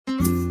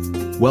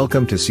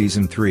Welcome to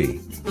Season 3.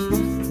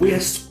 We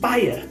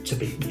aspire to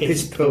be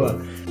piss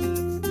poor.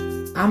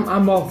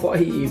 I'm all for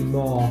eating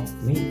more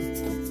meat.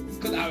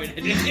 Cut that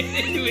in.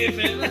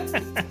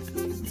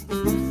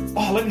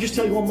 Oh, let me just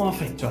tell you one more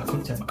thing. So I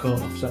couldn't take my coat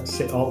off, so I had to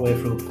sit all the way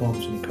through the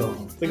performance with my coat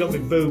on. They got my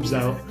boobs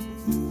out.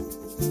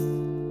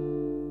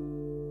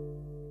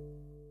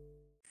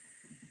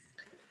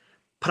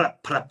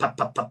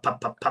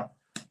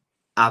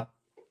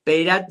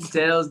 Happy Dad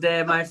Tails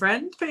Day, my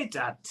friend. Happy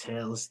Dad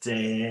Tails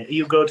Day. Are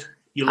you good?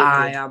 You look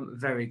I good. am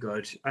very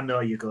good. I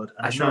know you're good.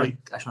 I should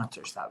not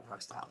touch that before I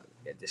start.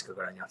 Get disco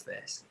going on your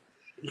face.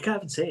 You can't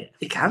even see it.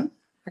 You can.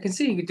 I can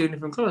see you doing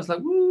different colours. Like,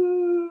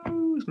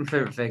 woo! It's my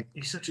favourite thing.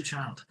 You're such a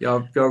child.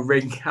 Your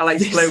ring. I like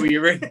to play with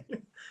your ring.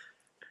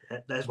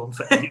 There's one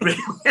for every ring.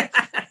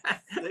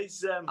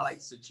 I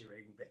like such a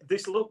ring.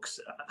 This looks,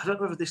 I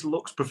don't know if this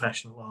looks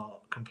professional or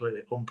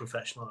completely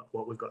unprofessional,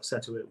 what we've got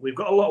set to it. We've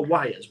got a lot of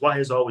wires.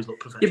 Wires always look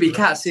professional. Yeah, but you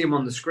can't see them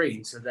on the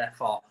screen, so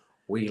therefore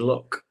we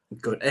look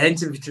good. And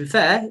to be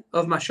fair,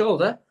 over my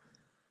shoulder,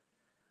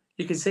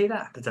 you can see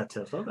that. The Dad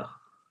Tails logo.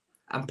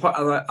 I'm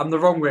the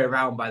wrong way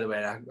around, by the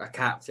way. I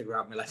can't figure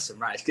out my left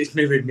and right. It's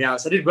moving me out.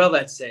 So I did well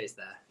there to say it's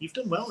there. You've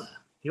done well there.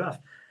 You have.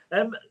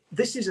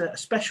 This is a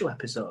special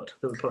episode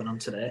that we're putting on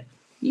today.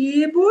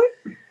 Yeah, boy.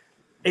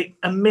 It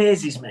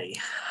amazes me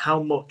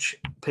how much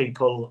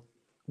people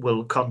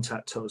will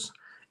contact us.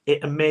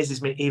 It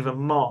amazes me even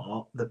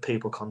more that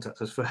people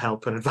contact us for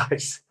help and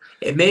advice.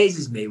 It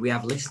amazes me we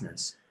have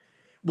listeners.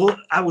 Well,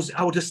 I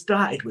would have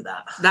started with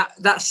that.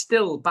 That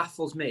still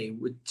baffles me.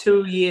 We're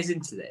 2 years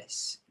into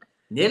this.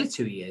 Nearly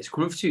 2 years.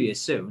 Coming up for 2 years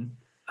soon.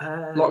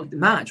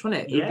 March,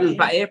 wasn't it? Yeah, it was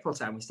about April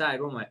time we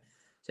started, wasn't we?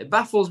 So it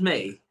baffles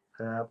me.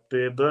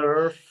 Happy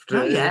birthday.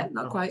 Not yet,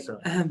 not quite.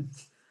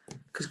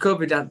 Because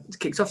COVID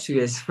kicks off 2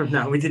 years from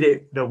now. We did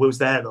it. No, we was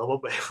there though,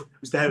 wasn't we? We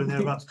was there and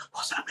thereabouts.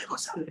 What's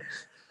happening?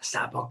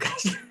 Start a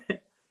podcast.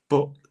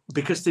 But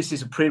because this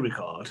is a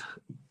pre-record,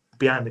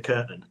 behind the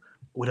curtain,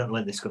 we don't know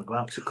when this is going to go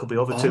out, because it could be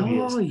over 2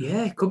 years. Oh,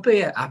 yeah, could be.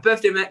 Happy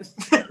birthday, mate.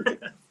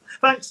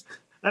 Thanks.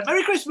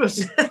 Merry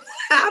Christmas.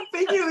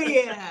 Happy New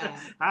Year.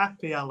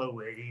 Happy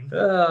Halloween.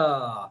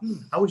 Oh.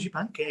 How was your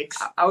pancakes?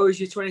 How was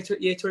your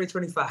year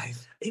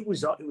 2025? It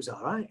was all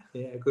right.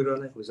 Yeah, good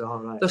on it. It was all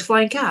right. Those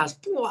flying cars.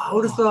 Oh, I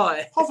would have thought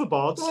it.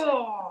 Hoverboards.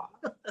 Oh.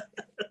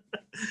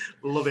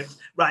 Love it.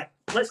 Right,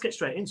 let's get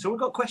straight in. So we've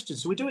got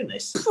questions. So we're doing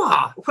this.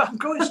 Oh. I'm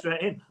going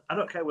straight in. I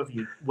don't care whether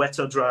you're wet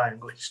or dry. I'm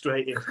going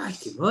straight in.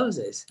 Crikey,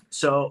 Moses.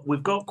 So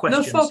we've got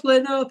questions. No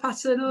foreplay, no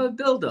pattern, no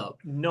build-up.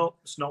 No,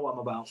 it's not what I'm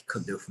about.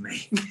 Couldn't do it for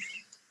me.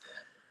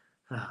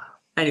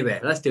 Anyway,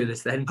 let's do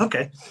this then.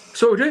 Okay.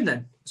 So what we're doing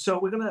then? So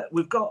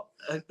we've got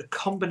a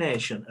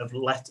combination of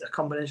letters. A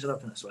combination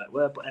of that's the right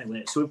word, but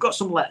anyway. So we've got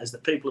some letters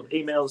that people have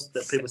emails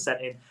that people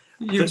sent in.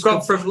 You've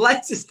gone from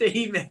letters to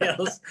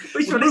emails.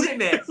 Which one is it,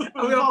 mate?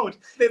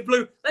 Bit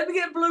blue. Let me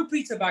get a blue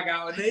Peter bag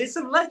out and here's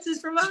some letters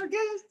from our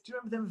guests. Do you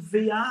remember them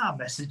VR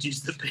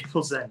messages that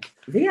people send?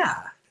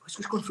 VR? It's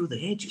just going through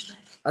the ages, mate.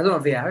 I don't know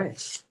what VR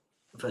is.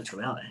 Virtual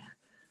reality.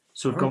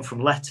 So we've gone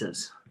from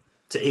letters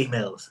to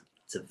emails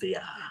to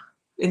VR.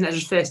 Isn't that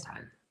just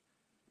FaceTime?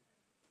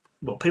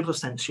 Well, people have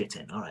sent shit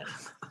in, all right.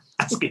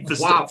 Asking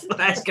for wow, stuff.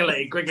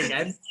 escalating quick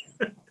again.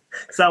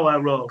 That's how I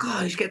roll.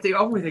 God, you just get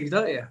on with things,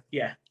 don't you?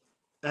 Yeah.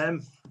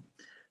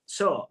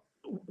 So,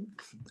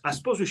 I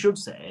suppose we should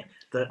say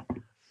that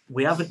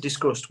we haven't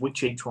discussed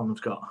which each one has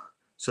got.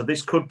 So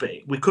this could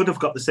be, we could have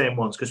got the same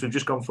ones because we've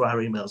just gone through our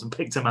emails and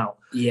picked them out.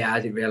 Yeah, I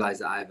didn't realise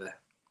that either.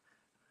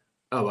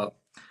 Oh, well.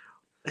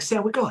 Let's see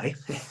how we go, eh?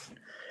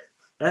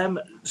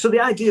 So the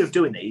idea of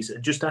doing these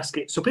and just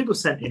asking, so people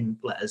sent in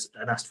letters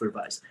and asked for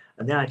advice,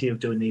 and the idea of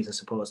doing these, I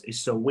suppose, is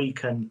so we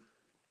can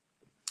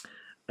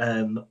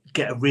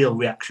get a real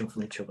reaction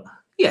from each other.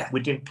 Yeah. We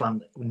didn't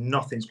plan,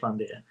 nothing's planned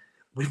here.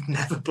 We've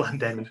never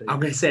planned anything. I'm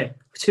going to say,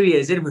 2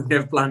 years in, we've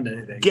never planned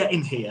anything.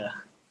 Getting here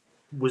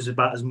was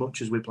about as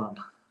much as we planned.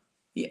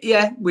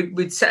 Yeah,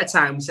 we'd set a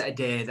time, we set a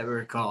day that we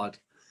record,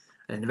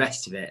 and the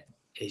rest of it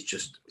is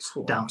just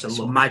down to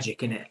luck. Magic,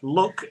 innit?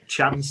 Luck,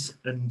 chance,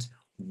 and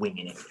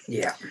winging it.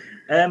 Yeah.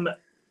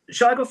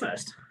 Shall I go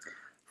first?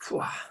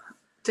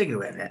 Take it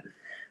away, mate.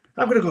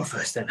 I'm going to go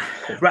first then.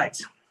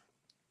 Right.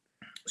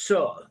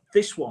 So,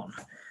 this one.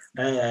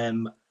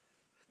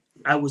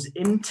 I was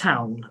in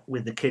town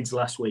with the kids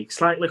last week,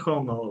 slightly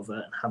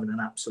hungover and having an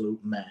absolute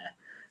mare.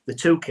 The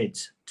two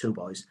kids, two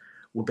boys,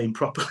 were being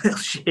proper little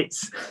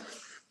shits.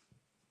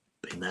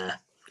 Been there.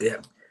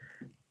 Yeah.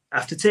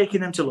 After taking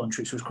them to lunch,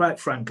 which was quite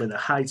frankly the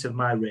height of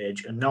my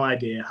rage and no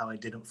idea how I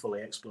didn't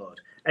fully explode.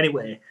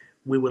 Anyway,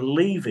 we were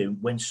leaving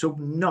when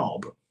some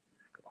knob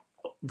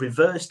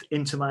reversed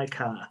into my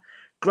car.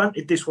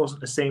 Granted, this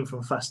wasn't a scene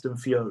from Fast and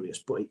Furious,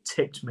 but it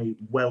tipped me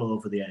well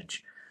over the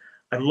edge.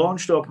 I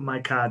launched open my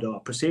car door,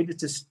 proceeded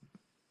to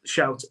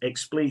shout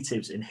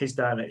expletives in his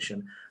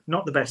direction.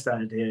 Not the best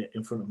idea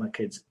in front of my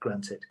kids,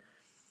 granted.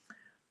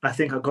 I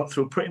think I got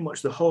through pretty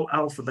much the whole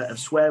alphabet of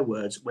swear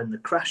words when the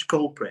crash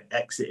culprit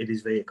exited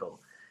his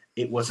vehicle.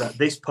 It was at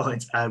this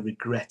point I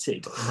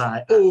regretted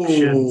my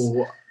actions.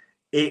 Ooh.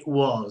 It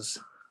was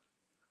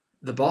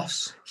The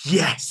boss.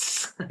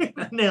 Yes,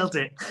 nailed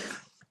it.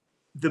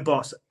 The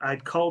boss.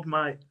 I'd called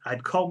my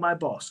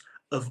boss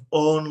of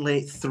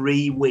only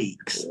 3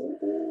 weeks,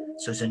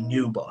 so it's a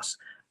new boss.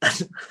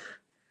 And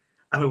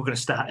we're going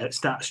to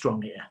start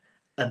strong here.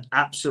 An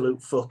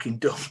absolute fucking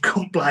dumb,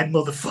 blind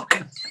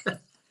motherfucker.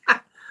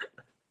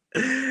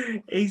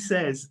 He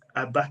says,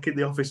 "I'm back in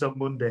the office on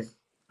Monday.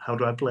 How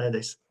do I play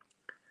this?"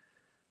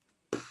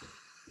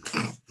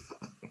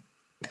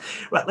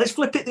 Right, let's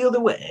flip it the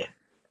other way.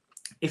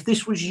 If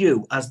this was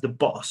you as the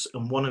boss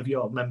and one of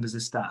your members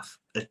of staff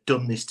had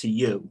done this to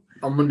you...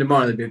 On Monday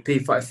morning, there'd be a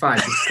P45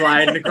 just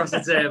sliding across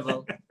the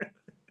table.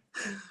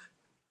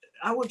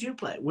 How would you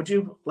play? Would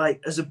you,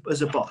 like, as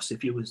a boss,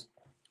 if you was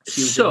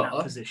in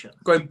that position?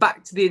 Going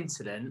back to the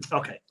incident,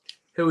 Okay.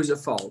 who was at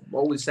fault?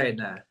 What were we saying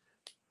there?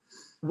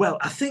 Well,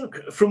 I think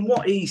from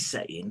what he's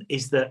saying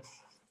is that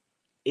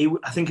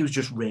I think he was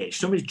just rage.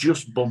 Somebody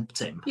just bumped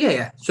him.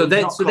 Yeah. So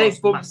they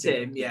bumped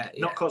him. Yeah.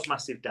 Not caused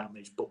massive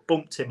damage, but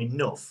bumped him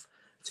enough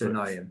to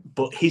annoy him.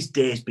 But his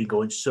day's been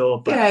going so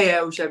bad.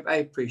 Yeah, which I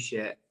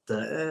appreciate.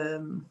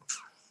 Because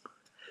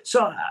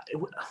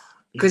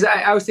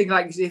I was thinking,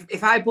 like,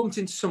 if I bumped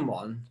into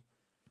someone,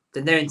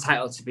 then they're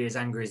entitled to be as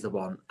angry as they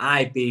want.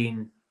 I've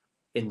been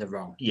in the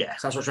wrong. Yeah.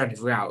 So that's what I'm trying to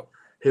figure out.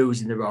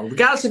 Who's in the wrong,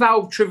 regardless of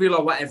how trivial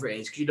or whatever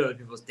it is, because you know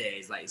people's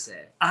days, like you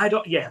say.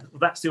 Yeah,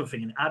 that's the other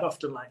thing. And I'd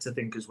often like to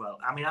think as well.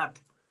 I mean,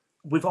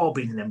 we've all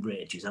been in them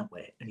rages, haven't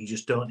we? And you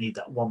just don't need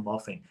that one more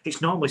thing. It's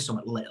normally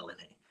something little in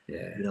it.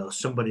 Yeah. You know,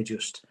 somebody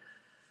just,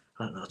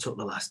 I don't know, took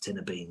the last tin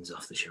of beans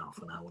off the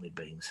shelf and I wanted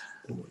beans.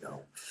 Oh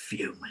no,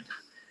 fuming.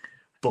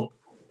 But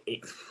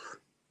it.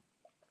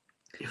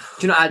 Do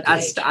you know? I'd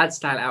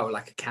style it out with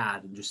like a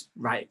card and just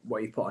write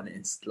what you put on it.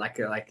 It's like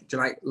do you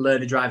like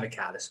learn a driver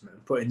card or something?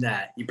 Put in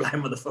there, you blind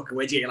motherfucker,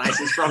 where'd you get your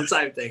license from?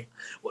 Type thing.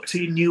 What,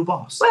 to your new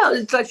boss? Well,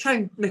 it's like try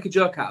and make a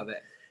joke out of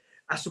it.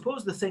 I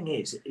suppose the thing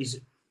is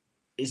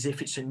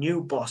if it's a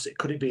new boss,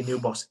 could it be a new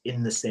boss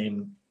in the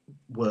same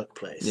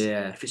workplace?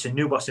 Yeah. If it's a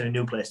new boss in a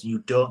new place and you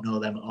don't know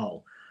them at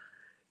all,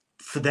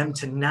 for them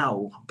to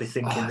now be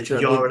thinking that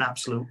you're an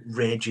absolute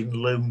raging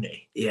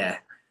loony. Yeah.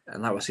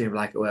 And that was seeming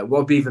like, what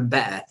would be even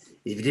better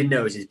if you didn't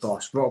know it was his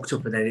boss, rocked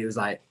up and then it was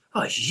like,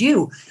 oh, it's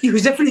you. You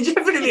was definitely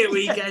a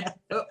weekend.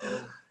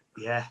 Uh-oh.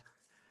 Yeah.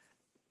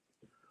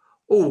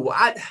 Oh,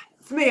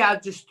 for me,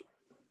 I'd just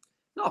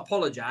not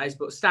apologise,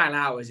 but style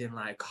out as in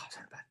like, God, I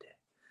had a bad day.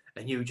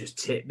 And you just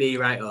tip me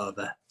right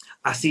over.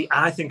 I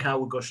think I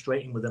would go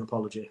straight in with an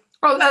apology.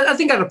 Oh, I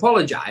think I'd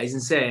apologise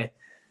and say,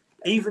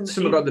 Even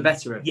someone got the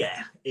better of it.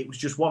 Yeah, it was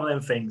just one of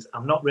them things.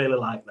 I'm not really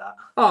like that.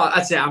 Oh,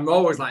 I'd say I'm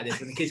always like this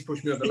when the kids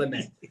push me over the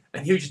limit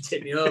and you just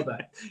tip me over.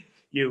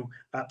 You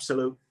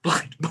absolute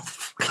blind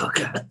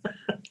motherfucker.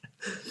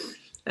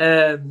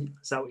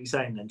 Is that what you're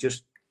saying then?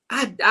 Just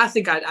I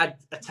think I'd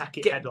attack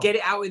it head on. Get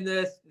it out in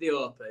the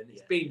open.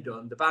 It's been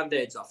done. The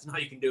band-aid's off. There's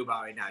nothing you can do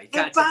about it now. You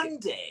can't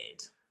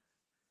Band-aid?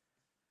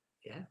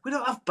 Yeah. We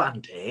don't have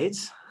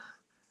band-aids.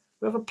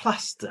 We have a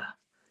plaster.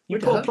 You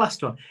We put a don't.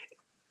 plaster on.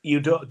 You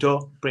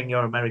don't bring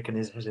your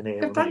Americanisms in here.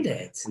 We have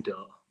Band-Aids. We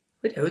don't.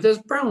 We do. Those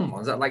brown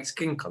ones that like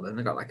skin colour and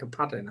they've got like a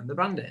padding and the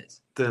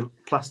Band-Aids. The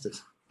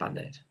plasters.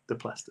 Band-Aid. The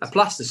plasters. A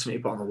plaster's something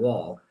you put on the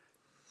wall.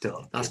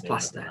 Don't. That's give me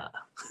plaster. that.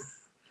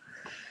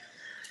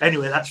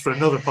 Anyway, that's for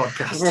another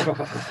podcast.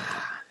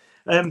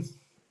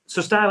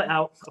 So style it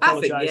out.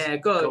 Apologise. I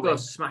think, go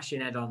smash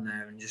your head on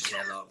there and just say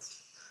love.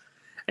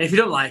 And if you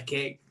don't like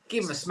it,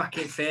 give him a smack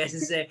in the face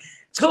and say,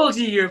 told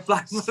you you're a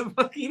black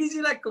motherfucker. You didn't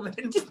see that coming.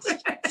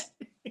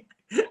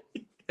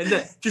 And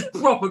then just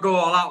proper go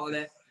all out on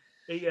it.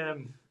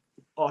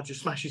 Or just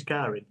smash his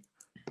car in.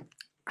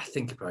 I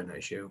think he probably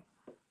knows you.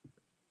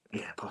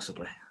 Yeah,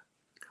 possibly.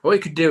 What you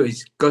could do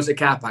is go to the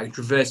car park and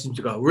reverse him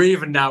to go, we're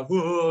even now.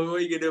 Whoa, what are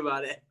you going to do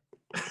about it?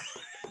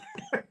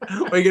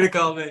 What are you going to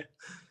call me?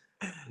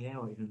 Yeah,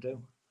 what are you going to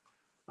do?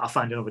 I'll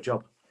find another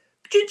job.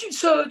 Do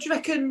you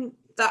reckon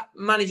that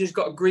manager's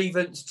got a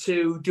grievance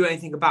to do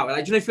anything about it?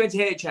 Like, do you know if you went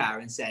to HR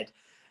and said,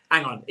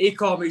 hang on, he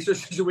called me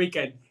such a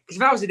weekend? Because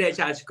if I was in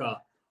HR, I'd just go,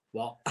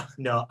 what?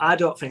 No, I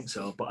don't think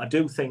so. But I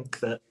do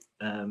think that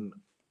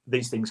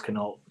these things can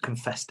all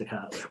confess to,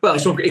 can't they? Well,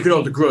 so he could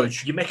hold a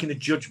grudge. You're making a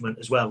judgment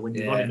as well when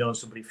you've only known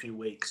somebody a few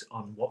weeks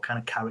on what kind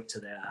of character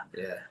they are.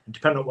 Yeah. And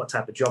depending on what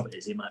type of job it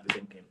is, he might be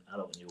thinking, I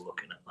don't want you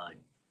looking at like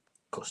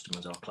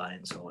customers or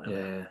clients or whatever.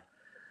 Yeah.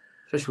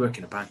 Especially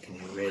working in a bank and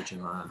you're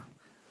raging like that.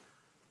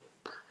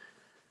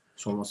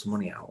 Someone wants the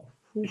money out.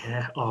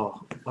 Yeah, or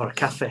a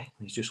cafe.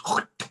 He's just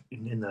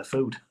in their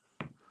food.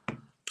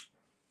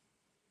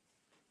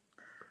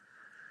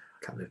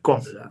 Can't believe Go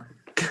on. people do that.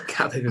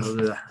 Can't believe people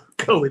do that.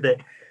 Go with it.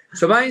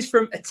 So mine's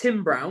from a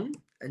Tim Brown,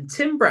 and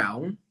Tim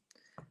Brown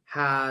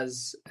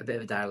has a bit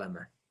of a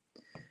dilemma.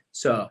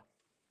 So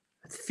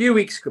a few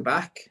weeks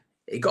back,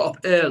 he got up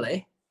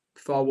early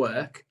before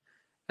work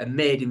and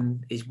made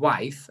his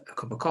wife a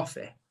cup of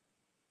coffee.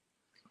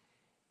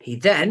 He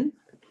then,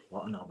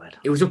 What an knobhead.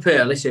 he was up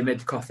early, so he made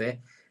the coffee,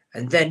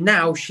 and then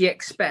now she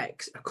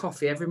expects a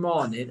coffee every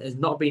morning, has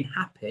not been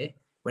happy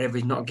whenever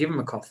he's not given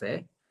her a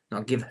coffee,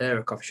 not give her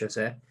a coffee, should I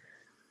say.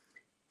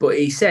 But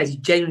he says he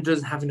genuinely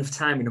doesn't have enough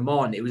time in the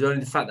morning. It was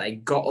only the fact that he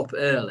got up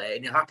early,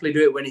 and he'll happily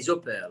do it when he's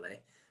up early.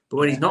 But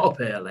when he's not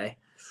up early,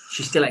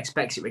 she still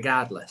expects it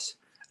regardless.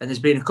 And there's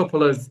been a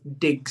couple of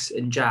digs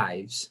and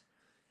jives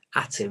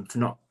at him for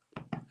not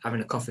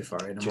having a coffee for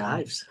her in the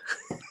morning. Jives.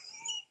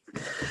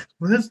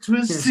 Let's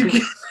twist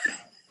together.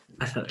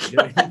 I don't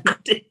know what you're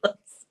doing.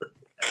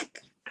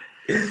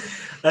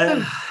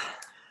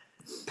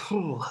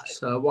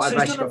 So what So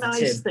advice he's you done a got for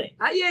nice Tim? thing.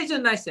 Yeah, he's done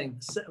a nice thing.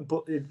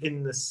 But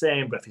in the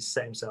same breath, he's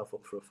set himself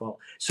up for a fall.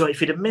 So if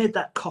he'd have made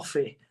that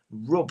coffee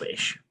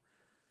rubbish,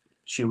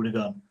 she would have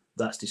gone,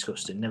 that's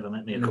disgusting. Never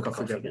make me a cup of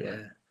coffee again.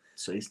 Yeah.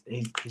 So he's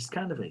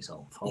kind of his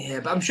own fault.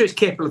 Yeah, but I'm sure he's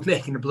capable of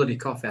making a bloody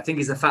coffee. I think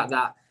it's the fact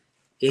that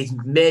he's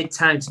made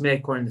time to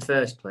make one in the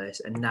first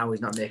place, and now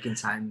he's not making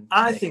time.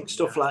 I think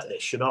stuff like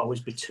this should always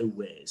be two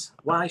ways.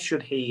 Why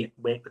should he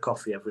make the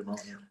coffee every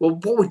morning? Well,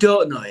 what we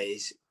don't know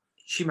is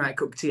she might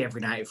cook tea every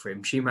night for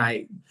him. She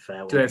might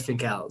do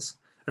everything else.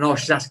 And all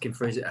she's asking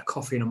for is a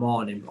coffee in the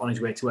morning on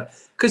his way to work.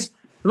 Because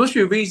there must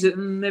be a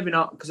reason, maybe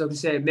not, because I can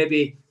say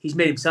maybe he's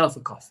made himself a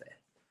coffee.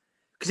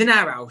 Because in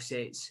our house,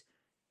 it's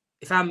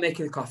if I'm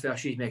making a coffee or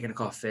she's making a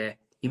coffee,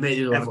 you make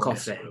a lot of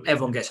coffee.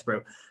 Everyone gets a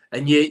brew.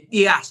 And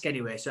you ask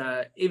anyway.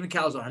 So even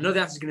Kel's on, I know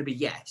the answer's going to be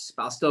yes,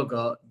 but I'll still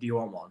go, do you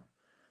want one?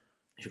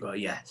 She'll go,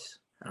 yes.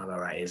 And I'll go,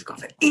 right, here's a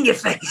coffee. In your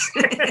face.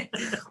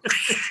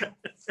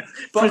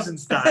 Prison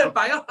style.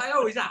 But I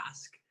always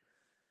ask.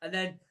 And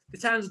then the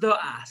times I don't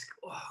ask,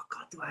 oh,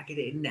 God, do I get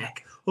it in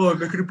neck? Oh, I'm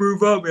making a brew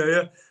for me, are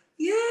you?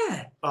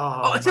 Yeah.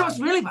 Oh, I tell you what's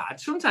really bad.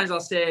 Sometimes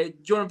I'll say, do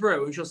you want a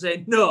brew? And she'll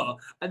say, no.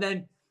 And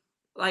then,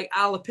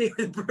 I'll appear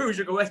with the brew and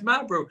she'll go, where's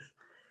my brew?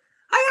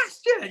 I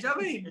asked you, do you know what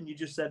I mean? And you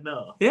just said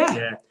no.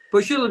 Yeah.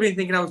 But she'll have been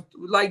thinking I was,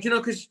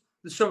 because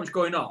there's so much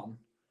going on,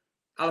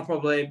 I'll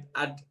probably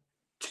ask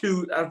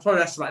 3 or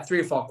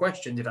 4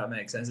 questions, if that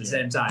makes sense, at the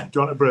same time. Do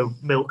you want a brew?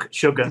 Milk,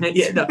 sugar?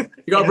 Yeah, no.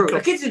 You got a brew.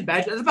 The kid's in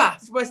bed at the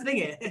bath. Where's the thing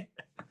here?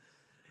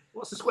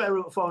 What's the square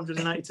root of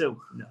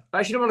 492? No. I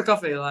actually don't want a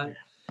coffee.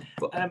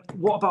 But,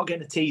 what about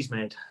getting a teas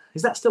made?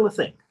 Is that still a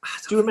thing?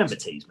 Do you remember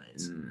teas made?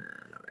 No,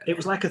 not really. It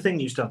was like a thing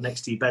you used to have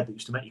next to your bed that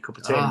used to make you a cup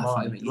of tea in the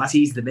morning. You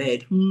tease the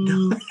maid.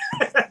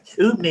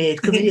 Ooh,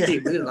 maid, come here.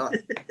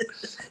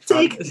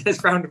 It's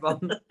frowned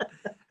upon.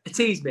 A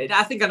tea's made.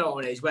 I think I know what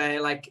one is, where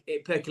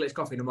it percolates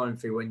coffee in the morning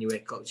for you when you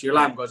wake up. So your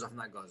alarm goes off and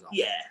that goes off.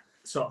 Yeah,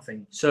 sort of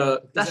thing.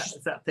 So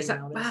is that a thing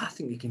nowadays? I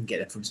think you can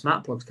get it from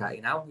smart plugs, can't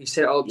you now? You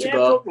set it all up to Yeah,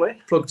 go.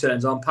 probably. Plug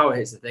turns on, power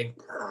hits the thing.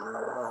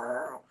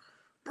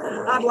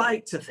 I'd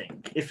like to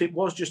think if it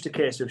was just a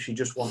case of she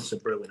just wants a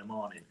brew in the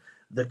morning,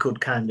 they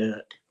could kind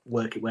of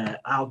work it where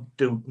I'll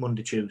do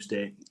Monday,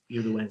 Tuesday,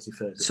 you do Wednesday,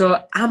 Thursday.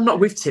 So I'm not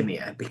with Tim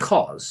here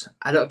because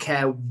I don't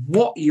care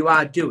what you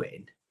are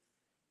doing.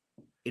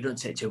 It doesn't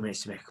take 2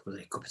 minutes to make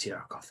a cup of tea or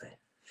a coffee.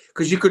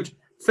 Because you could,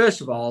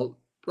 first of all,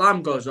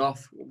 alarm goes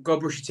off, go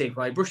brush your teeth.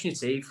 While you're brushing your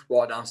teeth,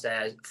 walk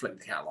downstairs, flick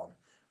the kettle on.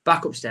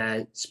 Back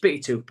upstairs, spit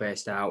your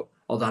toothpaste out.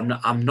 Although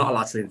I'm not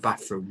allowed to leave the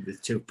bathroom with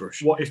a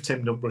toothbrush. What if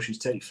Tim don't brush his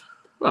teeth?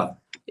 Well,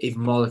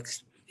 even more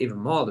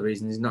the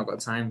reason he's not got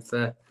time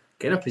for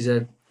getting up is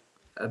a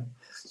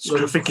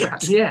Scruffy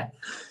cat. Yeah.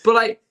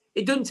 But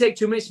it doesn't take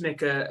 2 minutes to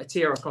make a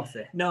tea or a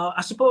coffee. No,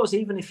 I suppose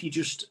even if you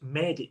just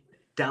made it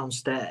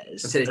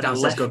downstairs. Until it's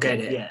downstairs, go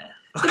get it. Yeah.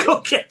 Go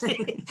get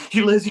it.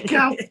 You lazy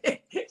cow.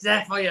 It's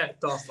there for you.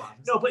 Door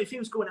slams. No, but if he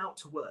was going out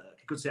to work,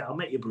 he could say, I'll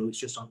make you a brew, it's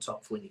just on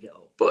top for when you get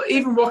up. But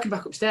even walking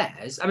back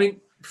upstairs, I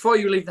mean, before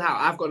you leave the house,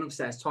 I've got an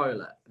upstairs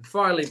toilet.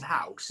 Before I leave the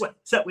house... Wait,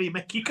 is that where you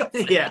make your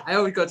coffee? Yeah, I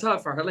always go to the toilet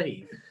before I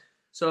leave.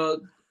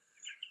 So,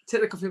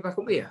 take the coffee back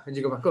up here and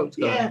you go back up.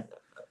 Yeah.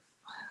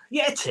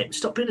 Yeah, Tim,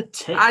 stop being a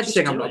tit. I just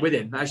think I'm not with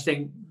him. I just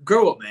think,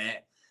 grow up,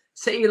 mate.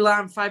 Set your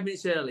alarm 5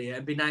 minutes earlier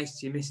and be nice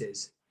to your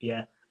missus.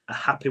 Yeah, a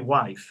happy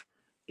wife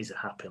is a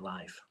happy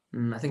life.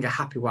 I think a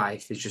happy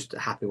wife is just a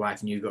happy wife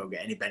and you don't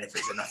get any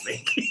benefits or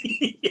nothing.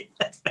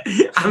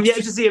 I'm yet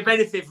to see a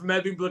benefit from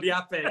her being bloody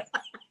happy.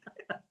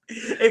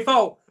 If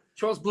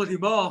she wants bloody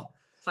more.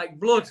 It's like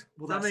blood.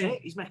 Well, that's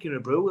it. He's making her a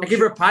brew. I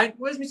give her a pint.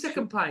 Where's my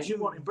second pint? Do you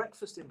want him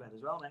breakfast in bed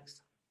as well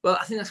next? Well,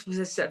 I think that's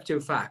a step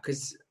too far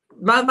because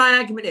my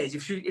argument is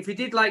if he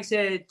did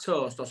say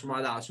toast or something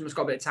like that, or someone's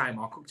got a bit of time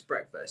or cooked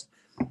breakfast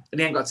and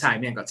he ain't got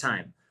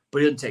time.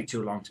 But it doesn't take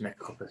too long to make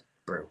a cup of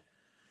brew.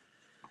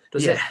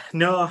 Does it?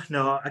 No,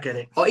 I get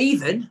it. Or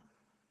even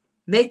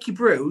make your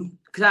brew,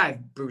 because I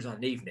have brews on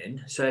an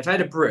evening. So if I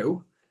had a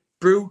brew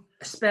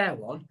a spare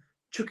one,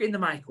 chuck it in the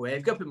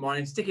microwave, get up in the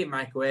morning, stick it in the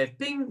microwave,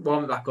 bing,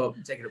 warm it back up,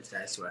 and take it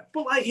upstairs to her.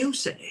 But like you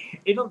say,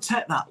 it don't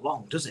take that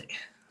long, does it?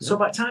 No. So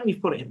by the time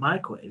you've put it in the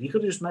microwave, you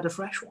could have just made a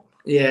fresh one.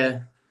 Yeah.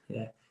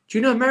 Do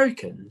you know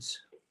Americans?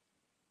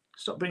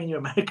 Stop bringing your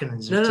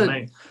Americans to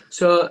me.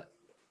 So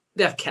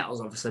they have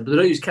kettles, obviously, but they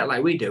don't use kettle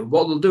like we do.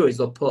 What they'll do is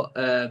they'll put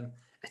a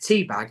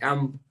tea bag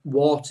and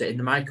water in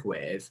the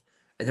microwave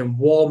and then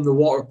warm the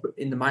water up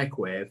in the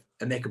microwave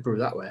and make a brew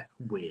that way.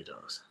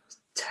 Weirdos. It's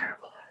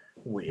terrible.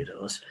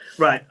 Weirdos.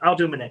 Right, I'll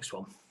do my next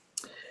one.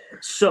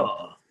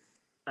 So,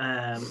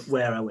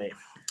 where are we?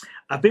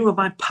 I've been with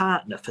my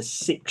partner for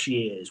 6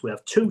 years. We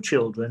have 2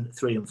 children,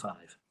 3 and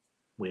 5.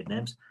 Weird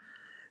names.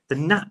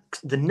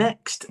 The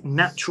next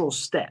natural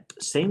step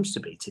seems to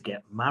be to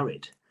get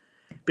married.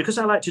 Because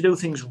I like to do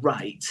things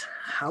right,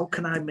 how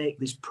can I make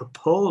this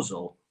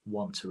proposal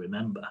one to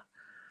remember?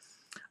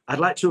 I'd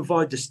like to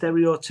avoid the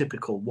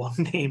stereotypical one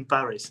knee in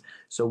Paris,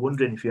 so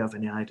wondering if you have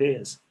any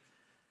ideas.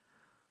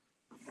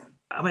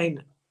 I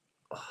mean,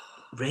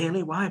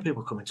 really? Why are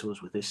people coming to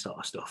us with this sort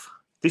of stuff?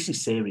 This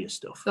is serious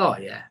stuff. Oh,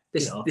 yeah.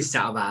 This You know, is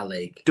out of our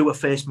league. Do I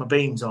face my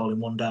beans all in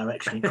one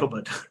direction in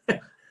cupboard?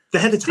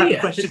 They're the Do type you?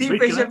 of questions Do you we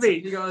face can your answer.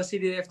 beat? You got a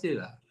CDF do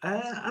that?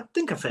 I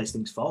think I face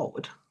things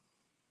forward.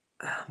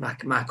 My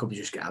cupboard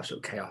just get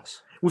absolute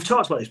chaos. We've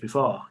talked about this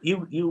before.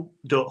 You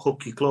don't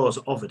hook your clothes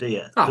over, do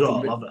you? Oh, They're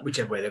all over.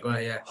 whichever way they're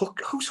going, yeah.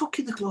 Who's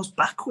hooking the clothes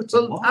backwards?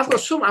 Well, I've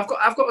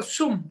got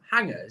some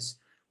hangers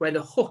where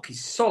the hook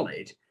is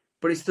solid,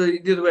 but it's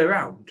the other way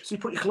around. So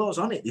you put your clothes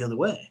on it the other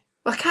way.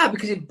 Well, I can't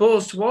because it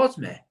bows towards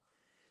me.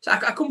 So I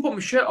couldn't put my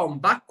shirt on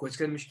backwards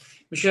because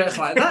my shirt's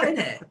like that, isn't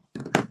it?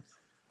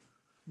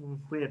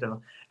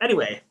 Weirdo.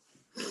 Anyway,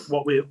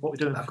 what we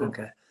doing? I don't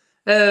care.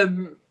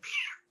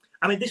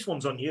 I mean, this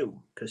one's on you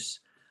because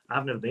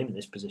I've never been in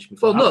this position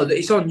before. Well, no,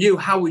 it's on you.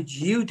 How would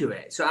you do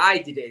it? So I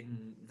did it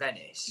in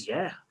Venice.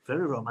 Yeah,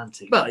 very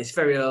romantic. Well, it's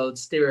very old,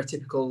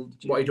 stereotypical.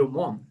 What you don't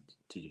want.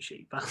 Did you shit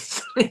your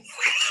pants?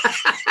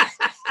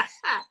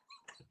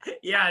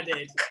 Yeah, I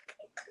did.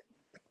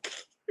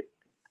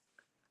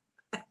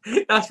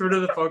 That's for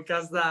another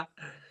podcast. That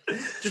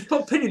just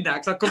put a pin in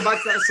that because I'll come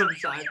back to that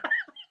sometime.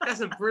 That's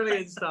a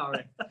brilliant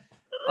story.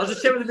 I'll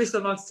just check with the mister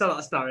not to tell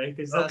that story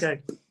because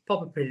Okay.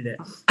 Pop a pin in it.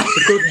 It's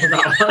a good one,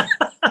 that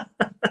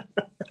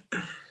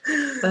one.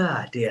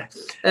 Ah, dear.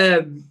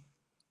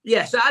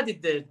 Yeah, so I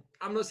did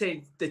I'm not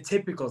saying the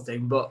typical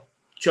thing, but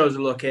chose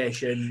a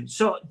location.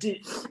 So do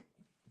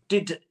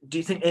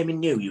you think Amy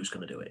knew you was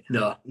going to do it?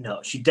 No,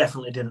 She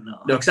definitely didn't know.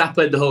 because I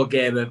played the whole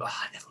game of,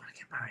 I never want to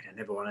get married. I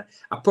never want to.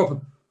 I proper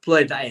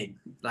played that in,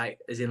 like,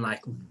 as in,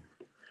 like,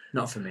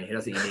 not for me. I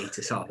don't think you need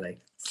to sort of thing.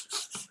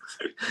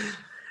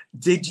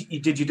 Did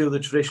you do the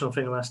traditional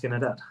thing of asking her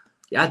dad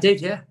Yeah, I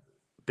did, yeah.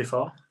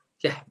 before?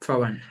 Yeah, before I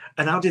went.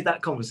 And how did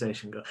that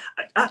conversation go?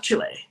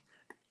 Actually,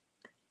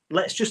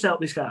 let's just help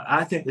this guy.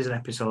 I think there's an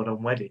episode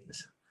on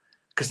weddings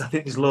because I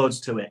think there's loads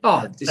to it.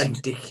 Oh, this is And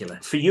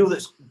ridiculous. for you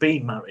that's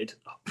been married,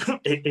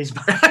 it is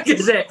I can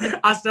say,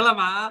 I still am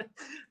out.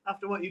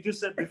 after what you just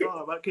said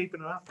before about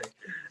keeping her happy.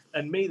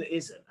 And me that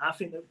isn't, I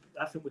think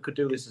we could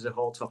do this as a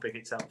whole topic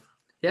itself.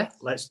 Yeah.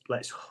 Let's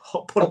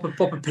pop Pop a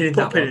pin in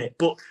that in one. it.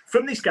 But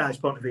from this guy's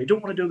point of view, you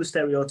don't want to do the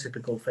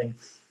stereotypical thing.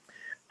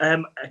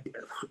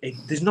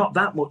 There's not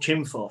that much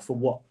info for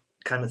what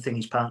kind of thing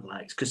his partner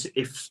likes. Because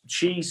if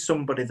she's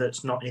somebody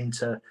that's not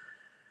into,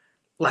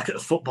 like at a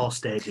football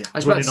stadium, I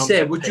was about to running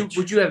say, onto the pitch.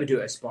 would you ever do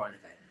it at a sporting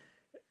event?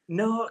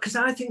 No, because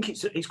I think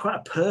it's quite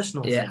a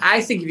personal Yeah, thing.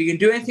 I think if you can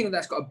do anything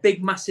that's got a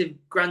big, massive,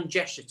 grand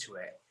gesture to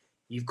it,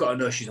 you've got to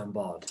know she's on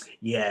board.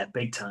 Yeah,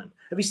 big time.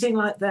 Have you seen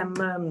like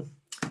them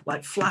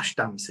like flash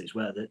dances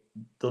where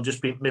they'll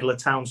just be in the middle of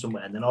town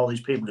somewhere and then all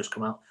these people just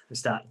come out and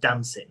start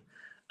dancing?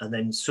 And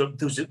then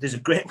there's a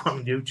great one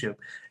on YouTube.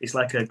 It's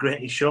like a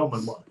Greatest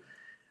Showman one.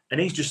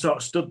 And he's just sort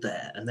of stood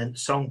there and then the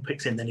song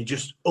picks in, then he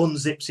just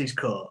unzips his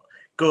coat,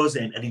 goes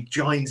in and he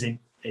joins in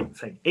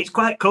thing. It's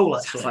quite cool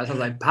actually. Sounds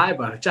like pie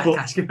bar.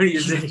 Jackass. You've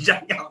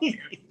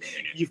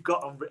got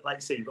to, like I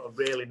say, you've got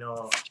to really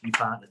know your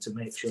partner to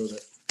make sure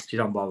that She's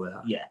on board with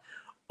that. yeah.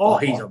 Or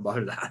he's on board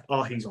with that.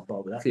 Or he's on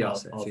board with that.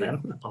 Fiance, Or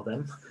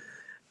them.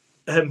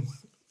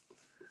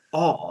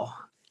 Or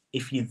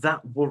if you're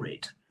that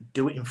worried,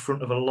 do it in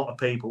front of a lot of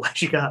people.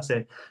 You can't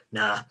say,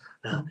 nah.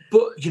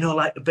 But You know,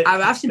 like a bit.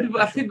 I've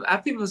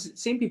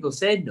seen people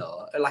say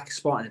no at like a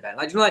sporting event.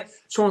 Like, you know, like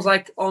someone's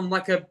like on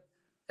like a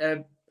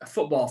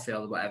football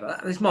field or whatever.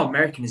 It's more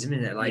Americanism,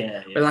 isn't it? Like,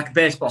 Or like a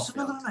baseball That's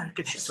field. another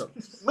American shit.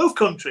 Move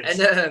countries.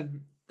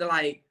 And they're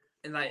like,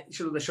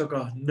 she'll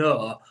go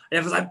no, and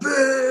everyone's like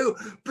boo,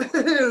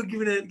 boo,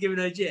 giving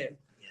her a jib.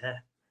 Yeah.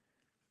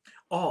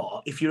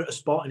 Or if you're at a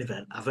sporting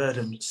event, I've heard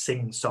them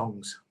sing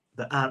songs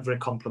that aren't very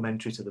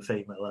complimentary to the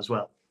female as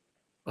well.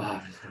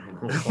 Oh.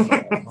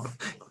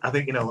 I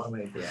think you know what I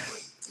mean.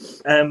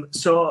 Yeah.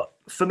 So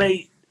for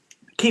me,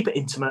 keep it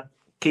intimate,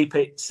 keep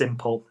it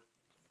simple,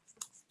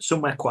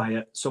 somewhere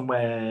quiet,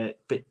 somewhere a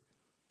bit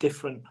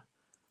different.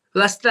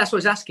 Well, that's what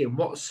he's asking.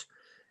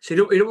 So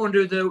you don't want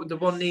to do the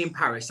one knee in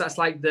Paris. That's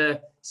like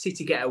the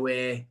city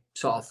getaway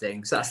sort of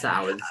thing. So that's the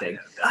hour thing.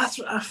 I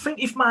think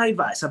if my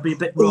advice, I'd be a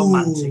bit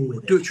romantic with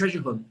it. Do a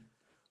treasure hunt.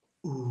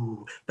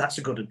 Ooh, that's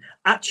a good one.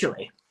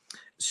 Actually,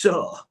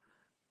 so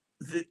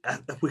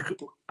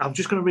I'm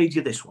just going to read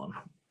you this one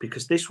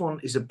because this one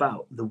is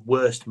about the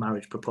worst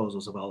marriage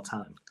proposals of all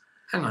time.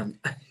 Hang on.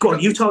 Go on,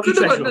 you talk your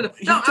treasure. No,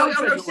 You talk I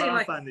treasure was saying, while I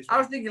like, find this I one.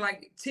 was thinking,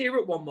 like, tear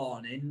up one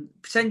morning,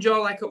 pretend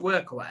you're like at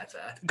work or whatever.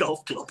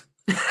 Golf club.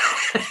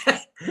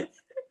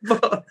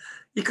 But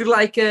you could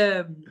like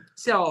say,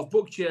 I've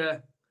booked you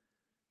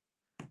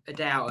a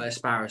day out at a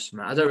spa or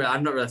something.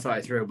 I've not really thought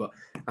it through, but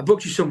I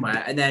booked you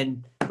somewhere, and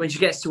then when she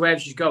gets to wherever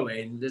she's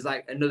going, there's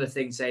like another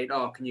thing saying,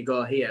 "Oh, can you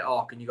go here?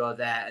 Oh, can you go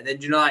there?" And then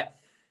like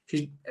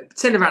She's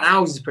sending around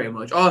houses pretty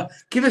much. Or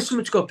give her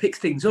something to go pick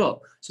things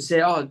up. So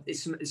say,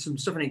 it's some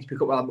stuff I need to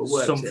pick up while I'm at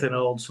work. Something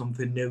old,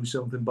 something new,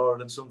 something borrowed,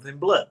 and something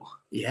blue.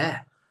 Yeah.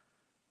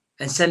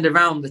 And send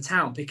around the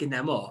town picking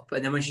them up.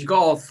 And then when she's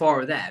got all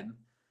 4 of them,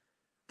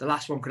 the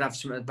last one could have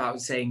something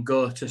about saying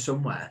go to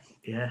somewhere.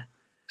 Yeah.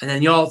 And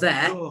then you're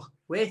there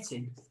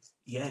waiting.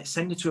 Yeah,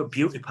 send her to a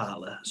beauty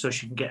parlour so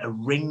she can get a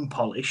ring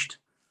polished.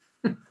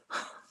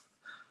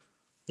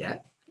 Yeah.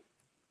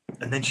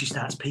 And then she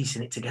starts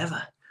piecing it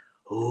together.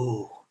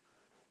 Oh.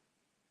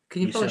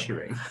 Can you polish your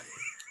ring?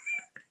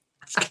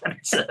 It's kind of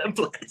certain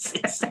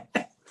places.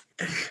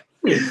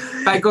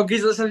 Right, go on,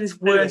 let's have this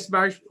worst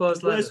marriage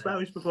proposal ever. Worst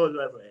marriage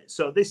proposal ever.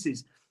 So this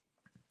is,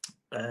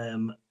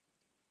 where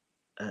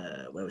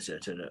was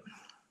it?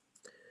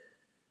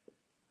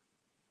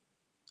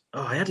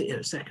 Oh, I had it here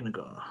a second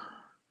ago.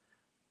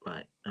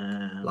 Right.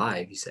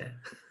 Live, you say?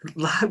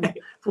 Live.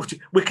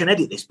 We can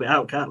edit this bit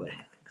out, can't we?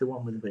 The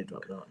one with the big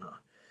drop, no.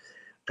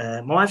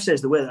 My wife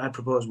says the way that I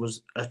proposed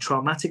was a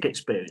traumatic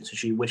experience and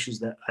she wishes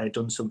that I had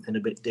done something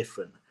a bit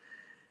different.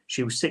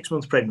 She was 6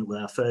 months pregnant with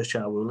our first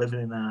child. We were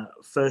living in our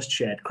first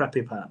shared crappy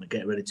apartment,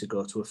 getting ready to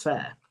go to a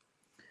fair.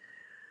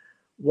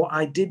 What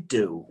I did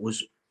do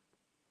was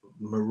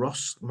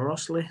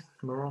morosely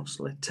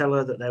tell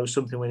her that there was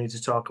something we needed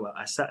to talk about.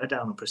 I sat her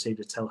down and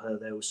proceeded to tell her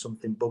there was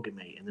something bugging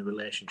me in the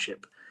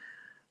relationship.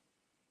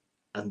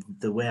 And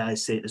the way I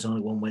see it, there's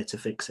only one way to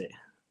fix it.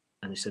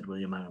 And he said, will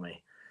you marry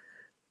me?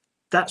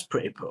 That's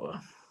pretty poor.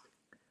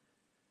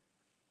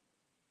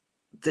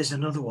 There's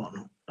another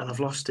one, and I've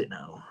lost it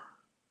now.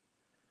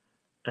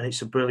 And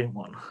it's a brilliant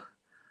one.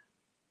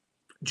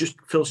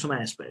 Just fill some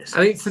airspace.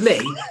 I mean, for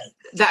me,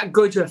 that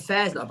going to a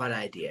fair is not a bad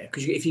idea.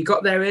 Because if you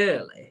got there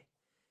early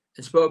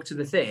and spoke to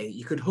the thing,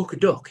 you could hook a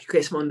duck. You could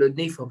get someone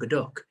underneath, hook a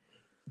duck.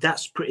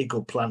 That's pretty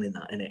good planning,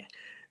 that, isn't it?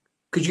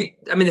 Because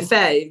the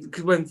fair,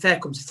 because when fair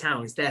comes to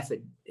town, it's there for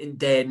in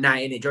day and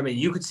night, innit? Do you know what I mean?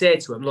 You could say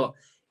to them, look,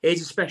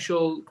 here's a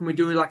special, can we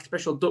do like a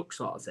special duck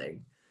sort of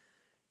thing?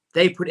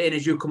 They put it in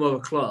as you come over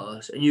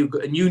close, and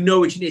you know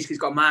which it is because it's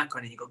got a mark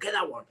on it. You go, get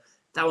that one.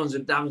 That one's.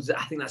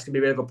 I think that's gonna be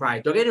a really good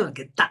prize. Don't get anyone.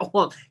 Get that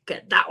one.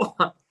 Get that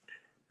one.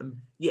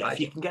 Yeah, if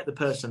you can get the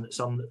person that's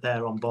on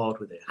board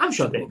with it, I'm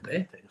sure they will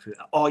be.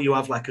 Or you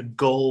have like a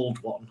gold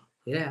one.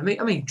 Yeah, I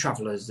mean,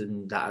 travellers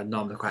and that are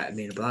normally quite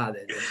amenable, are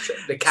they?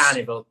 The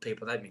carnival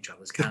people, they mean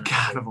travellers.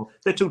 Carnival.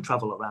 They do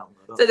travel around.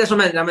 That's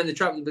what I meant. I mean, the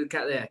travel,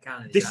 yeah,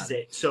 carnival. This is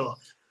it. So,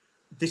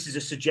 this is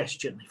a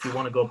suggestion if you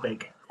want to go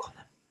big.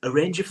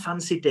 Arrange a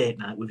fancy date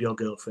night with your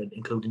girlfriend,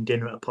 including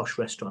dinner at a posh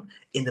restaurant.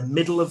 In the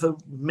middle of a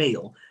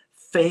meal,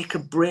 fake a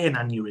brain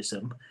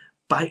aneurysm,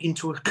 bite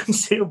into a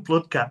concealed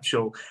blood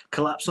capsule,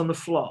 collapse on the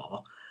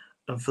floor,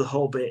 and for the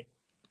whole bit,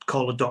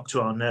 call a doctor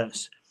or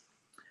nurse.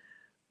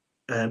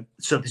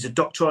 So there's a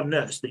doctor or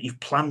nurse that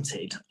you've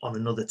planted on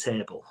another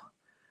table.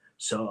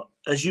 So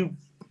as you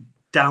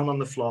down on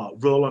the floor,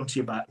 roll onto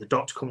your back, the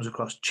doctor comes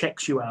across,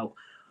 checks you out,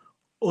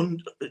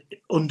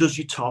 undoes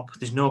your top,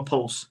 there's no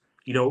pulse,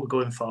 you know what we're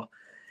going for.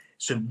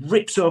 So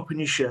rips open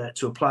your shirt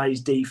to apply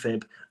his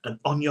defib, and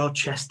on your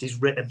chest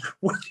is written,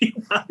 will you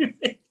marry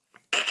me?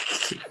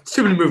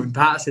 Too many moving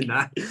parts in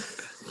that.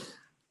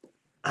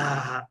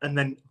 And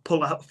then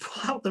pull out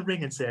the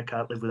ring and say, I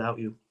can't live without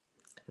you.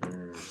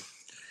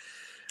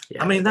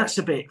 Yeah, I mean, that's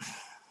a bit...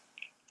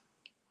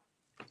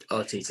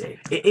 OTT.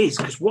 It is,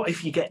 because what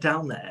if you get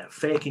down there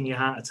faking your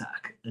heart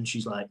attack and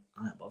she's like,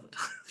 I'm not bothered.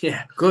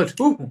 Yeah, good.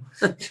 Ooh.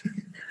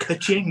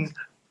 Ka-ching.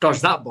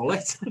 Dodge that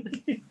bullet.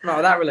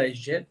 Right, that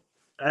relationship.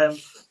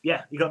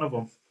 Yeah, you got another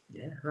one.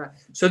 Yeah, right.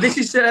 So this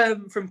is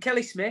from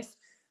Kelly Smith,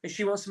 and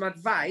she wants some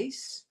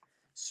advice.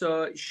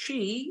 So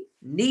she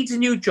needs a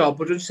new job,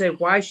 but doesn't say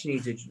why she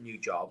needs a new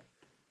job.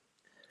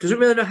 Doesn't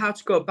really know how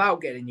to go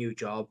about getting a new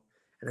job,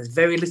 and has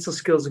very little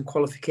skills and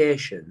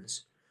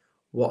qualifications.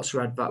 What's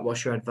your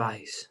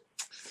advice?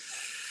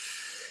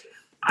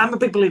 I'm a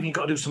big believer you've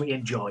got to do something you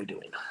enjoy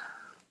doing.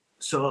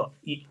 So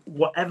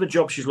whatever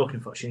job she's looking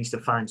for, she needs to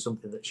find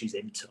something that she's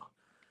into.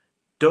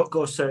 Don't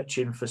go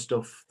searching for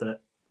stuff that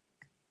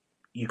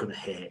you're going to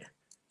hate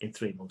in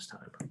 3 months'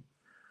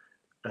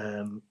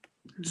 time.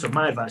 So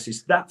my advice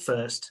is that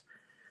first,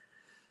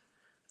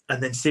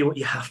 and then see what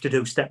you have to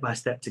do step by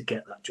step to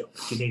get that job.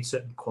 Do you need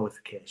certain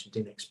qualifications? Do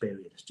you need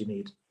experience? Do you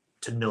need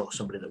to know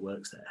somebody that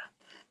works there?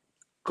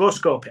 Go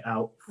scope it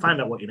out,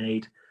 find out what you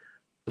need,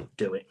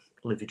 do it,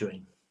 live your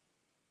dream.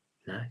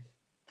 Nice.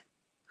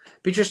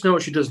 But just know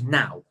what she does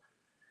now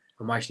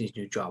and why she needs a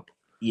new job.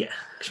 Yeah.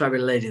 She might be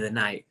a lady of the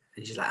night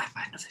and she's like, I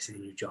find nothing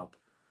in a new job,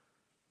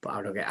 but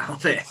how do I get out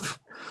of it?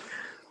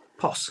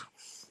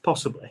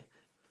 Possibly.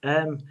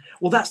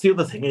 Well, that's the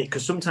other thing,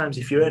 because sometimes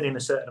if you're earning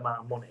a certain amount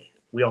of money,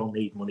 we all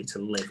need money to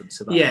live and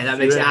survive. Yeah, that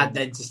makes it hard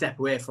then to step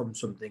away from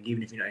something,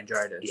 even if you're not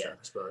enjoying it. Yeah,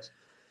 so,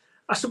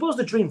 I suppose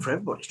the dream for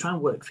everybody is try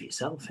and work for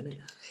yourself, isn't it?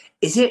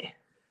 Is it?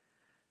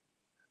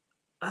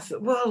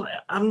 Well,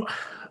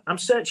 I'm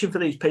searching for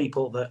these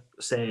people that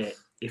say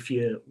if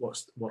you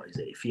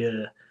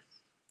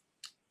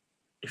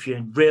if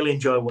you really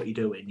enjoy what you're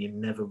doing, you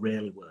never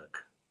really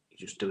work.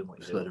 You're just doing what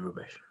you're doing.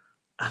 Rubbish.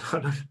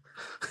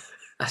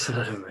 That's a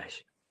lot of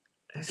rubbish.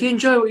 If you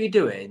enjoy what you're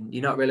doing,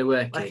 you're not really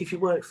working. Like if you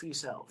work for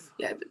yourself.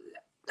 Yeah, but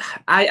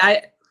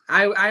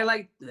I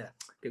like get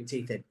my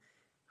teeth in.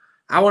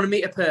 I want to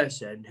meet a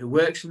person who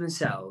works for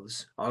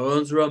themselves or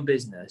owns their own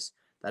business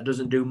that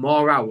doesn't do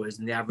more hours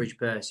than the average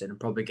person and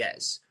probably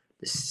gets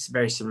this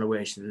very similar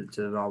wage to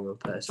the normal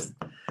person.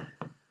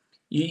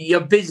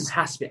 Your business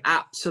has to be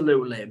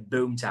absolutely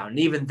boomtown. And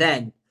even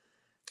then,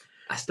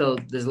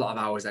 there's a lot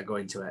of hours that go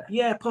into it.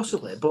 Yeah,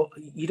 possibly, but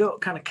you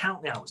don't kind of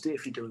count the hours, do you,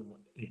 if you're doing what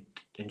you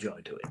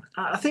enjoy doing?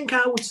 I think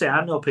I would say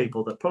I know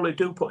people that probably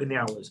do put in the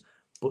hours,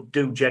 but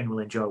do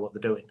genuinely enjoy what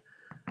they're doing.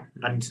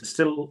 And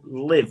still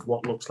live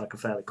what looks like a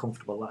fairly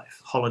comfortable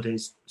life.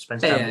 Holidays,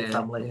 spend time with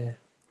family,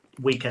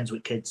 weekends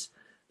with kids.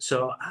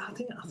 So I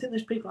think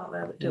there's people out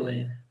there that do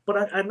it.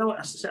 But I know what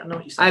you're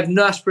saying. I have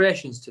no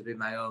aspirations to be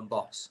my own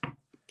boss. I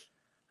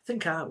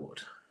think I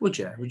would. Would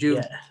you? Would you?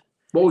 Yeah.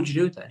 What would you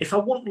do then? If I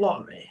won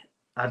lottery,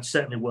 I'd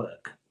certainly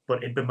work,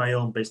 but it'd be my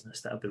own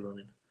business that I'd be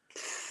running.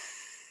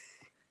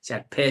 See,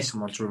 I'd pay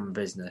someone to run a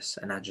business,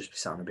 and I'd just be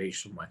sat on the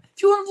beach somewhere.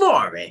 If you want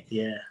lottery,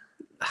 yeah.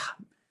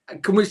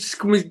 Can we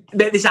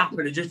make this happen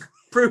and just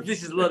prove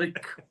this is a load of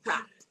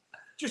crap?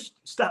 Just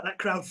start that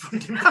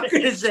crowdfunding. I'm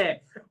going to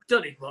say,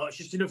 don't need much,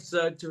 just enough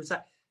to say,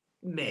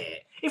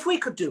 mate. If we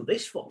could do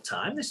this full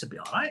time, this would be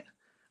all right.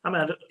 I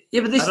mean,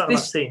 but this, I don't know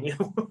about seeing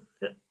you.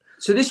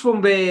 So this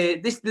won't be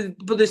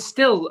but there's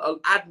still an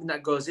admin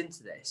that goes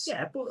into this.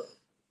 Yeah, but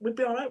we'd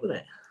be all right with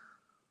it.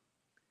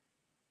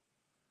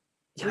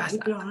 Yeah,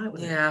 we'd be all right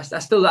with it. Yeah,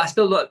 I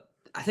still look.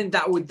 I think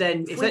that would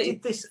then,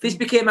 if this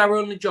became our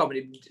only job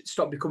and it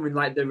stopped becoming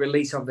like the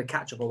release of the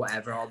catch up or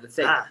whatever, or the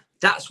thing,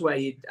 that's where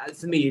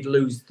for me, you'd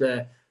lose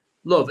the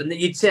love. And then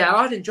you'd say, oh,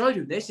 I'd enjoy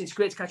doing this. It's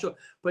great to catch up.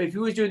 But if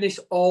you was doing this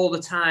all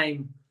the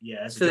time,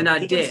 for an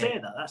idea,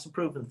 say that's a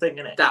proven thing,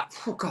 isn't it?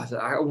 Oh God,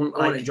 I want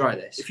to enjoy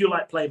this. If you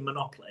like playing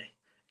Monopoly,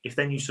 if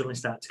then you suddenly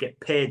start to get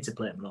paid to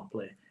play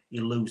Monopoly,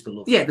 you lose the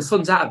love. Yeah, the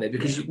fun's out of it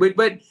because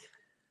when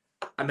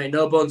I make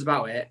no bones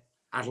about it.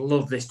 I'd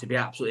love this to be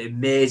absolutely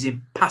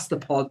amazing. Pass the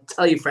pod,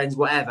 tell your friends,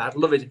 whatever. I'd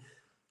love it.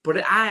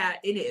 But I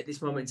in it at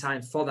this moment in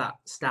time for that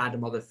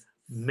stardom or the...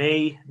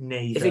 Me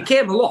neither. If it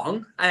came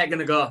along, I ain't going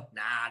to go,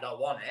 nah, I don't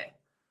want it.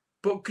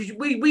 But because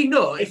we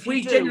know if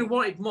we genuinely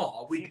wanted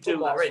more, we'd do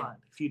more in. Fine.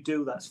 If you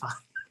do, that's fine.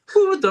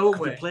 Who don't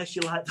we? Place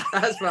you like that.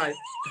 That's fine.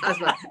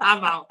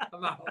 I'm out.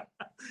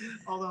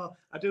 Although,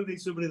 I do need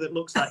somebody that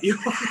looks like you.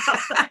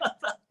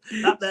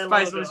 that there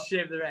Spice will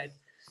shave their head.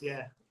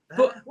 Yeah.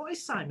 But what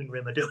is Simon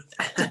Rimmer doing?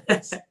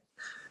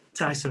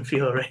 Tyson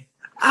Fury.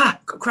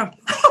 Got cramp.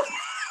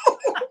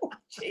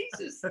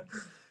 Jesus.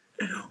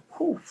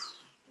 Oh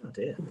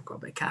dear. I've got a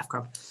bit of calf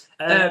cramp.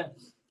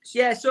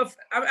 Yeah, so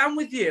I'm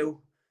with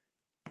you.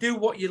 Do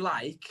what you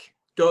like.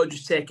 Don't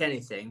just take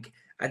anything.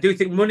 I do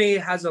think money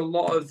has a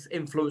lot of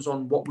influence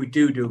on what we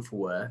do for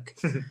work.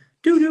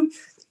 do.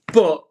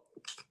 But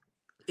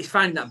it's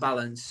finding that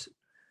balance.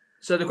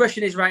 So the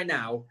question is right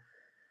now,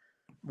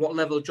 what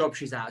level of job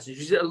she's at. So if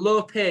she's at a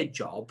low-paid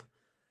job,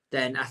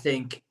 then I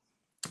think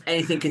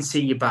anything can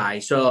see you by.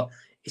 So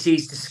it's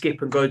easy to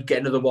skip and go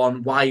get another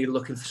one while you're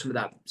looking for something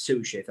that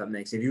suits you, if that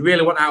makes sense. If you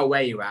really want out of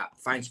where you're at,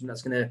 find something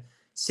that's going to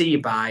see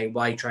you by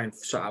while you try and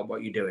sort out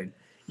what you're doing.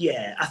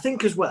 Yeah, I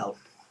think as well,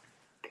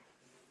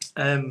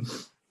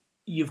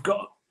 you've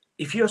got,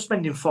 if you're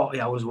spending 40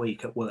 hours a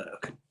week at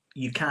work,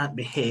 you can't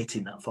be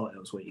hating that 40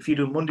 hours a week. If you're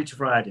doing Monday to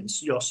Friday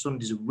and your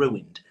Sundays are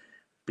ruined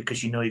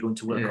because you know you're going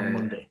to work on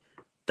Monday,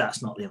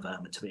 that's not the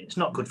environment to be in. It's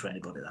not good for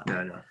anybody, that.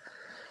 No.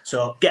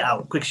 So get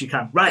out quick as you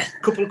can. Right,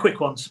 a couple of quick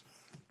ones.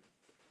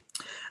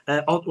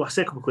 I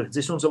say a couple of quick ones.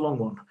 This one's a long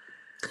one.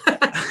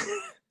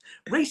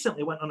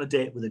 Recently went on a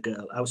date with a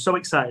girl. I was so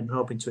excited and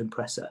hoping to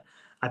impress her.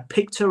 I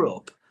picked her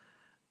up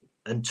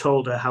and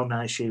told her how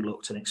nice she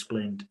looked and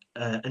explained.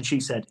 And she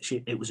said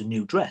it was a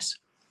new dress.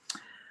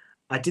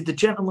 I did the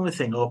gentlemanly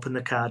thing, opened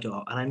the car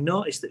door, and I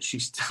noticed that she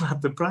still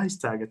had the price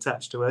tag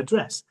attached to her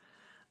dress.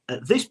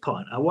 At this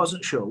point, I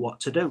wasn't sure what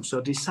to do,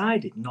 so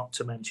decided not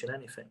to mention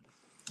anything.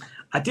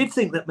 I did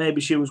think that maybe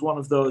she was one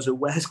of those who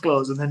wears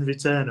clothes and then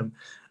return them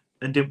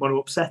and didn't want to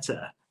upset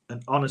her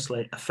and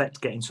honestly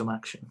affect getting some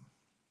action.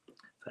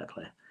 Fair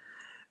play.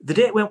 The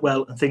date went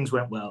well and things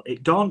went well.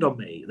 It dawned on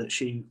me that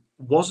she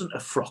wasn't a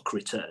frock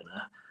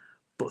returner,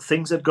 but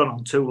things had gone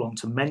on too long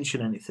to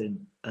mention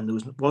anything and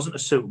there wasn't a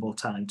suitable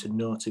time to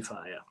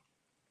notify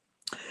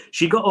her.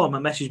 She got home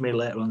and messaged me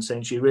later on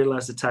saying she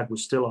realised the tag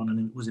was still on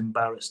and was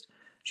embarrassed.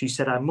 She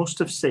said, I must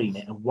have seen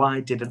it, and why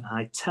didn't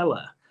I tell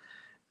her?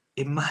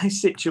 In my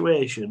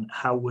situation,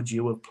 how would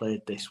you have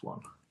played this one?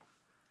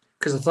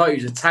 Because I thought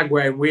you was a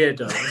tag-wearing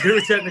weirdo. You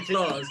return the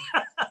clothes.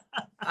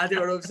 I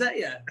didn't want to upset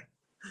you.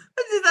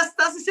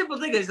 That's a simple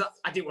thing. It's like,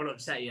 I didn't want to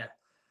upset you.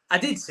 I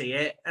did see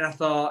it, and I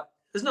thought,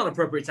 there's not an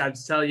appropriate time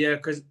to tell you,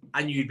 because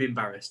I knew you'd be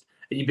embarrassed.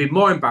 And you'd be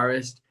more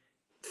embarrassed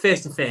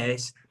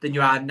face-to-face than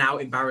you are now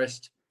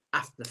embarrassed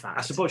after the fact.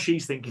 I suppose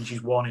she's thinking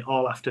she's worn it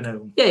all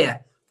afternoon. Yeah.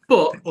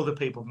 But other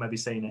people have maybe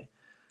seen it.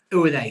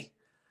 Who are they?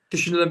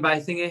 Does she know them by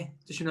thingy?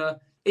 Does she know?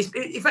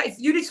 In fact, if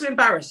you did something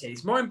embarrassing,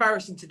 it's more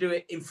embarrassing to do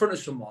it in front of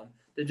someone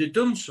than to have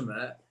done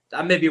something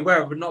I may be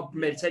aware of, but not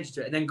made attention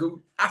to it, and then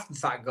go after the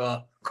fact,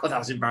 go, God, that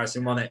was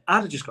embarrassing, wasn't it?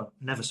 I'd have just gone,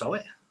 never saw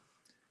it.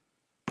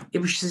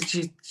 Yeah, but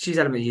she's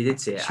adamant you did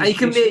see it. She's- You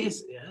can she be,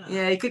 is,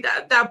 yeah, you could.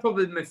 That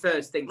probably be my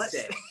first thing to Let's,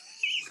 say.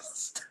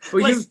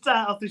 let's you-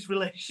 start off this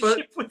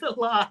relationship with a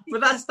lie.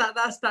 But that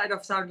started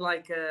off sounding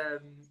like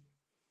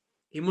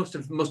he must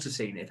have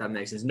seen it. If that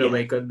makes sense. No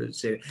way he couldn't have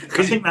seen it.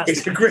 I think that's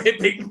It's a great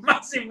big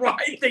massive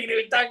white thing that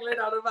was dangling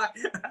out of the back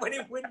when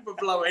the wind was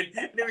blowing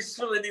and it was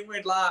swirling in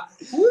wind like,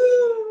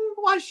 Woo!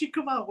 Why she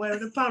come out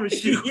wearing a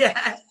parachute?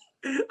 yeah,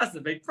 that's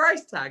the big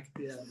price tag.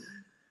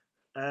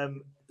 Yeah.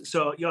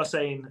 So you're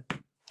saying,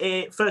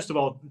 first of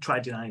all, try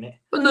denying it.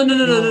 But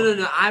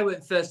no. I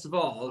went first of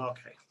all.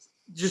 Okay.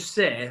 Just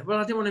say, well,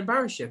 I didn't want to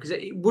embarrass you because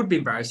it would be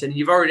embarrassing.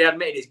 You've already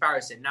admitted it's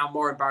embarrassing. Now,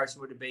 more embarrassing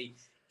would it be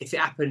if it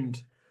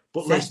happened.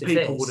 But face less to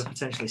people face. would have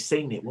potentially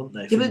seen it, wouldn't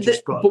they? if Yeah, you but,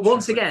 just brought but it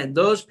once separate? again,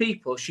 those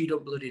people she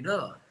don't bloody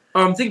know.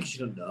 Or I'm thinking she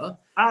don't know.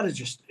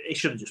 He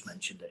should have just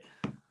mentioned it.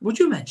 Would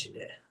you mention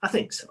it? I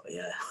think so,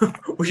 yeah.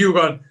 Would you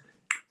have gone,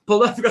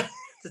 pulled up,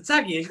 to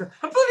tag you? Go,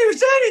 I'm bloody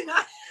returning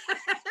that.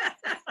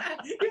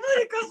 You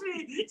bloody cost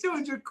me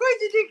 200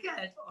 quid, you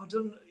dickhead. I've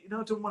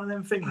done one of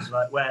them things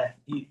like where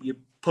you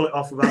pull it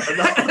off without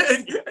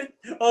a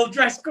All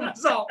dress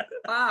comes off.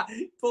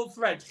 Pull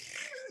thread.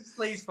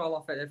 Sleeves fall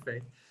off and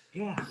everything.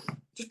 Yeah.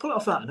 Just pull it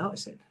off without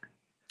noticing.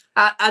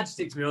 I'd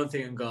stick to my own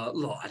thing and go,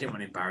 look, I didn't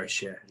want to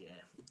embarrass you. Yeah.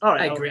 All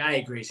right. I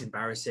agree it's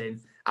embarrassing.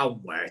 I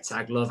wouldn't wear a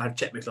tag, love. I'd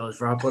check my clothes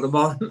before I put them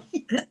on.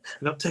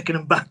 Not taking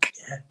them back.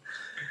 Yeah.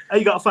 Oh,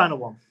 you got a final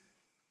one?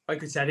 I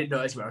could say I didn't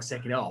notice when I was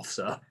taking it off,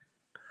 so.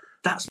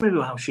 That's maybe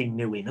how she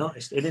knew he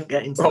noticed. He didn't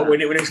get into Oh, that. when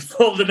it was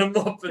folding them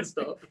up and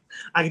stuff.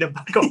 Hanging them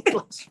back on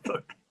glass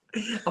book.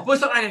 I put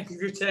something I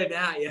could return it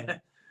out, yeah.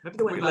 Maybe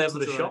they went We back to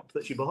labelled the it shop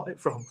that she bought it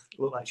from.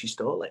 Looked like she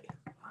stole it.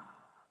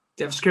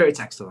 Do you have a security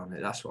tag still on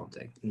it? That's one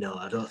thing. No,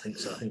 I don't think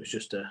so. I think it was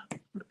just a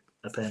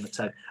payment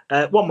tag.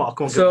 One more.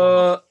 Come on,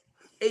 So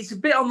it's a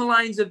bit on the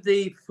lines of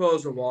the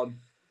proposal one.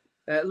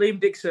 Liam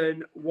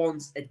Dixon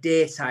wants a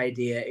date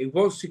idea. He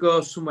wants to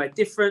go somewhere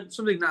different,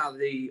 something out of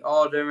the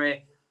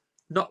ordinary,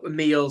 not a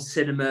meal,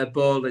 cinema,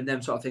 bowling,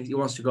 them sort of things. He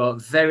wants to go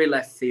very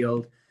left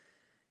field,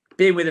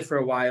 been with her for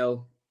a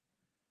while,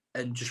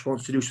 and just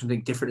wants to do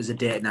something different as a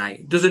date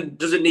night.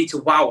 Doesn't need to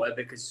wow her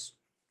because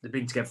they've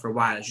been together for a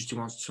while. It's just he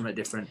wants something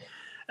different.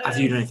 Have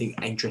you done anything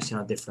interesting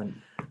or different?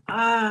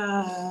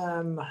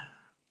 I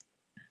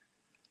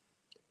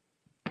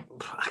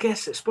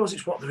suppose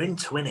it's what they're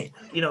into, innit?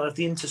 You know, if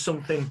they're into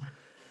something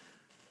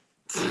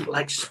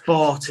like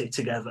sporty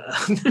together.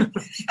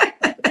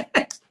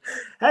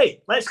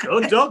 Hey, let's go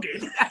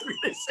dogging.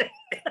 It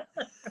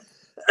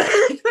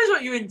depends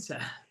what you're into.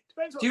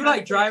 Depends what Do you kind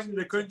like of driving person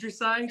the it is.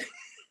 countryside?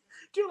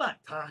 Do you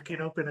like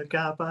parking up in a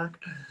car park,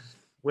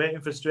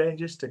 waiting for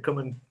strangers to come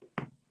and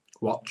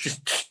What?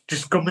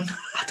 just come and?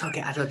 I don't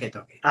get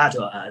dogging. I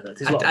don't either.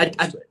 There's a lot of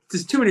rules to it.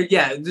 There's too many.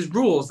 Yeah, there's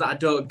rules that I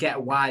don't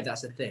get why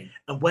that's a thing.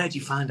 And where do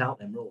you find out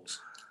them rules?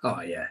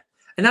 Oh yeah.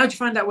 And how do you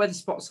find out where the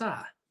spots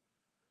are?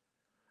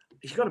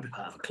 You've got to be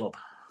part of a club.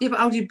 Yeah, but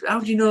how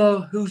do you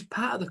know who's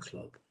part of the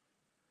club?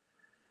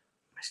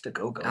 Mr.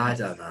 Google. I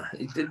don't know.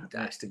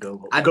 Mr.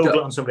 Google. I Google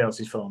don't- it on somebody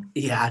else's phone.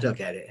 Yeah, I don't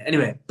get it.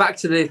 Anyway, back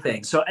to the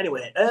thing. So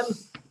anyway,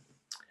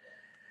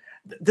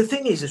 the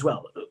thing is as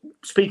well,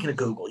 speaking of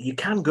Google, you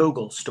can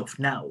Google stuff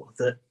now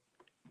that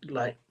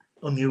like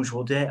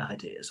unusual date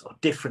ideas or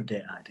different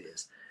date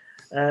ideas.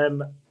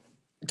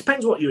 It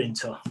depends what you're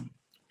into.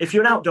 If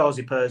you're an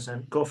outdoorsy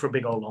person, go for a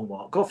big old long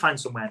walk. Go find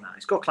somewhere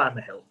nice. Go climb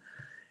the hill.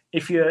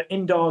 If you're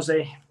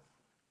indoorsy,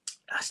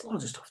 there's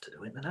loads of stuff to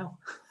do in there now.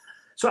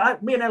 So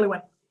me and Ellie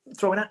went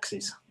throwing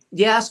axes.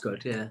 Yeah, that's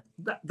good. Yeah,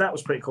 That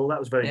was pretty cool. That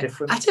was very yeah.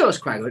 different. I tell you what's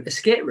quite good.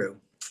 Escape room.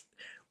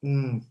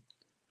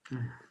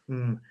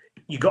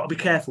 You got to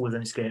be careful with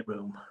an escape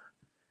room.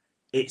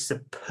 It's the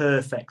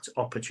perfect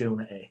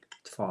opportunity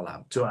To fall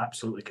out. to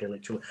absolutely kill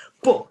each other.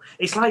 But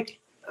it's like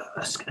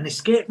an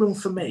escape room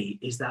for me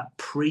is that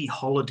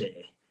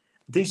pre-holiday.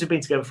 These have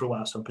been together for a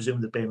while, so I'm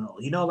presuming they've been all.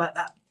 You know, like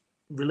that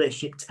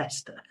relationship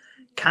tester.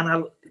 Can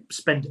I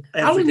spend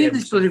How every long day in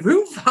this bloody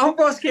room? How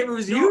many escape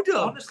rooms have you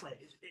done? Honestly,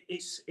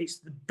 it's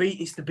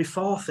the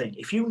before thing.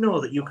 If you know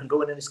that you can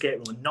go in an escape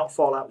room and not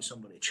fall out with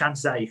somebody,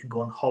 chances are you can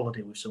go on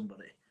holiday with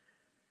somebody.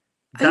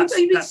 Are you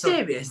being that's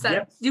serious? That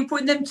Yep. you're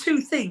putting them two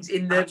things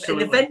in the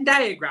Absolutely. Venn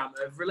diagram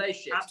of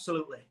relationships.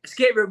 Absolutely.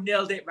 Escape room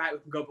nailed it. Right, we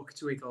can go book a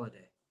 2-week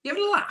holiday. You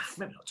having a laugh?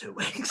 Maybe not 2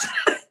 weeks.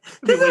 They're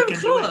Maybe we very can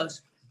do it.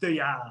 close. They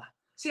are.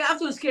 See, I've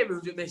done escape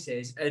rooms with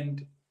missus,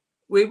 and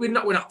we're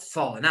not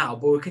falling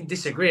out, but we can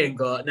disagree and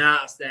go, nah,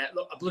 that's that.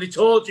 Look, I bloody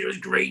told you it was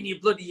green,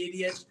 you bloody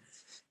idiot.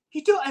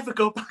 You don't ever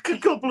go back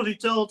and go bloody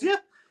told you.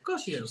 Of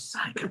course you do.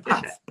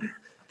 Psychopath.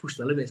 Push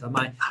the limits on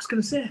mine. I was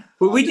going to say.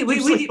 But we Why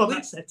did you sleep on that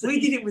we settee?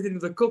 did it with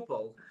another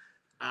couple.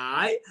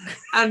 Aye.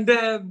 And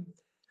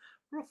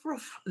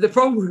Rough. the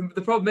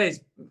problem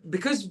is,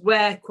 because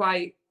we're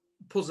quite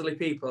puzzly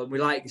people and we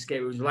like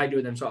escape rooms, we like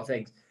doing them sort of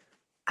things,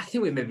 I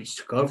think we maybe just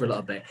took over a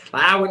little bit.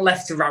 Like I went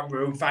left to random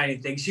room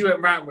finding things. She went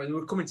random room. We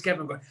were coming together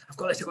and going, I've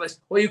got this.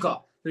 What you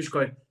got? They're just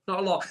going, not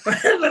a lot.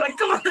 They're like,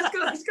 come on,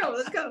 let's go.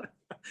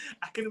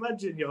 I can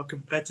imagine your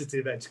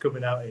competitive edge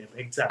coming out here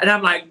big time. And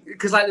I'm like,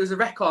 because like there was a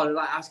record,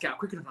 like I was getting out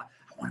quick enough, like,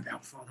 I want to be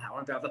out before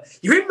that.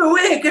 You're in my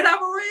way, get out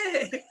of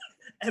my way.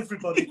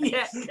 Everybody.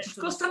 Yeah,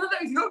 go stand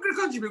there. If you're not going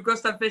to contribute, go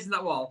stand facing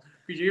that wall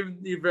because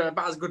you're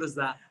about as good as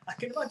that. I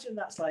can imagine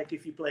that's like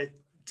if you play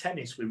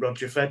tennis with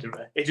Roger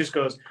Federer. It just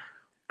goes,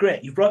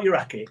 great, you brought your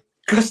racket.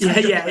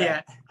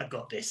 Yeah. I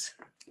got this.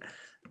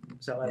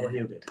 Is that like what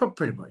you did?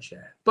 Pretty much,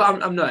 yeah.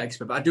 But I'm not an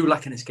expert, but I do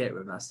like an escape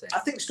room, that's it. I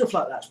think stuff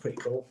like that's pretty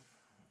cool.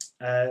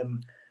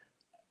 And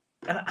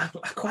I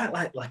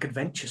quite like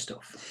adventure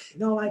stuff. You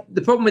know, like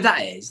the problem with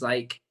that is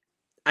like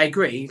I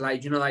agree,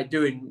 like like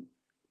doing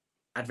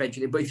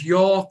adventure, but if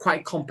you're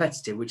quite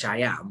competitive, which I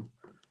am,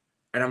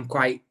 and I'm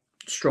quite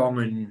strong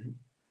and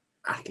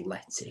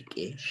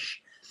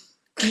athletic-ish,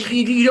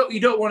 you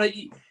don't want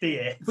to,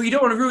 but you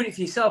don't want to ruin it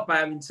for yourself by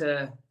having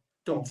to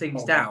dumb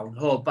things down,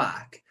 hold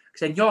back,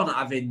 because then you're not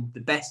having the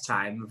best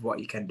time of what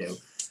you can do,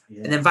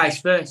 and then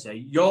vice versa.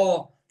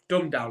 Your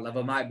dumb down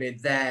level might be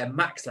their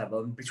max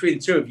level, and between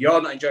the two of you,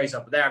 you're not enjoying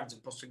yourself, but they're having to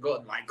bust and gut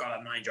and like, God,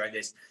 I'm not enjoying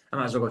this. I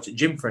might as well go to the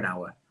gym for an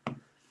hour.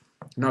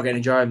 Not getting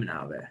enjoyment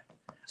out of it.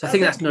 So I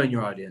think that's knowing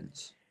your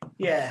audience.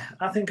 Yeah,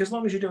 I think as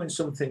long as you're doing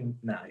something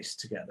nice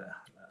together,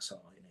 that's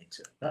all you need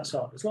to. That's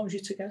all. As long as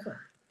you're together.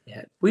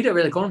 Yeah, we don't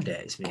really go on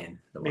dates, me and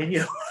the Me and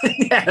you.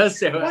 Yeah,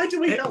 that's it. Why do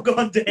we not go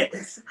on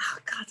dates?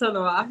 I don't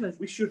know what happens.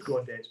 We should go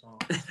on dates more.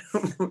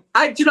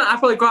 I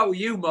probably go out with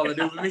you more than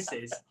do with the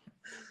missus.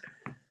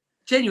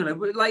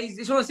 Genuinely, like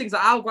it's one of those things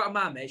that I'll go out with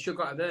my mates, she'll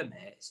go out with her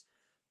mates,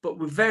 but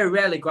we very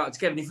rarely go out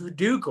together. And if we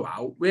do go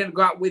out, we don't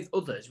go out with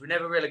others. We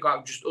never really go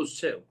out just us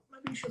two.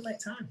 Maybe you should make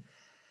time.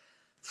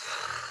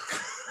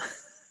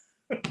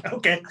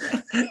 Okay.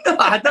 No,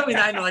 I don't mean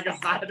that in like a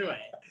bad way.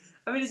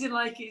 I mean, it's in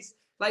like it's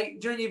like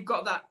during you've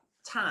got that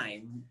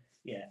time.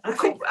 Yeah, I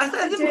think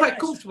we're quite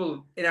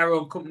comfortable in our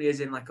own company,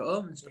 as in like at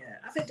home and stuff. Yeah,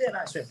 I think date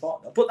nights are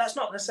important, but that's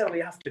not necessarily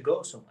you have to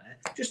go somewhere.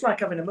 Just like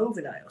having a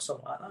movie night or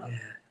something like that. Yeah,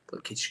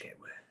 but kids should get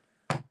away.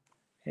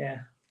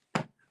 Yeah.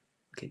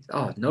 Kids.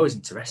 Oh, Noah's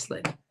into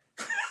wrestling.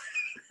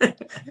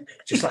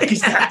 Just like his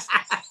dad.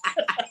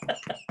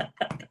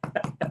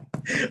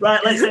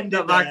 Right, let's end it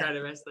Not there. my kind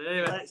of wrestling.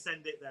 Anyway. Let's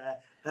end it there.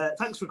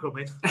 Thanks for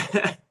coming.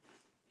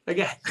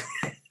 Again.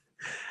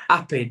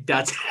 Happy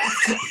dad.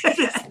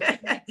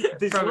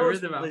 There's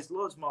loads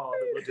more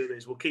that we'll do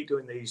these. We'll keep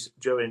doing these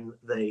during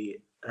the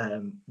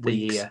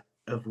weeks year.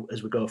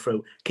 As we go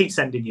through. Keep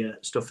sending your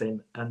stuff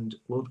in, and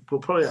we'll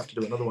probably have to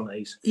do another one of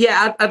these.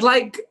 Yeah, I'd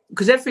like,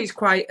 because everything's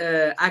quite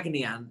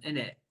agony, isn't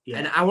it? Yeah.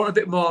 And I want a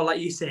bit more, like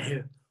you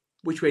say,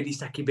 which way do you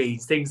stack your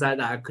beans, things like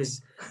that,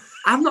 because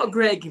I'm not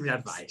great at giving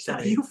advice. Is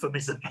that a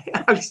euphemism?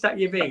 How you stack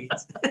your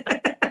beans?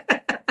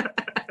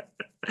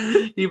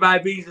 You buy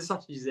beans and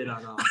sausages in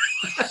or not?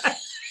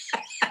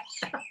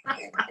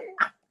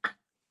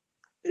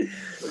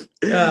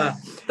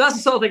 That's the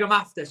sort of thing I'm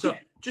after. So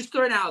just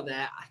throwing it out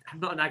there, I'm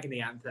not an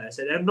agony aunt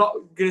person. I'm not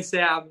going to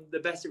say I'm the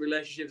best at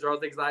relationships or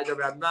things like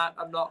that.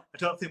 I'm not. I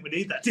don't think we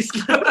need that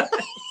disclaimer.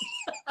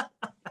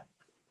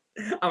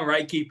 I'm a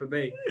right keeper,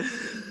 me.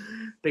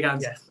 Big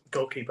hands. Yeah,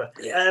 goalkeeper.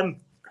 Yeah.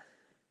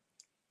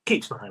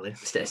 Keep smiling.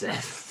 Stay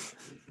safe.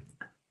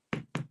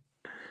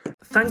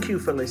 Thank you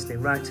for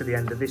listening right to the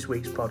end of this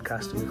week's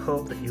podcast, and we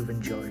hope that you've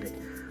enjoyed it.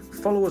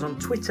 Follow us on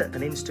Twitter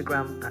and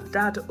Instagram at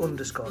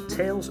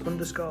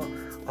dad_tales_,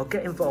 or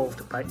get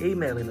involved by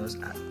emailing us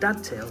at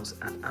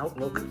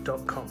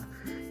dadtales@outlook.com.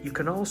 You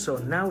can also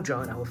now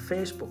join our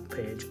Facebook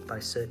page by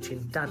searching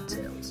Dad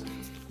Tales.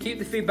 Keep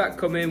the feedback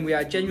coming. We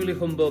are genuinely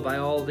humbled by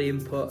all the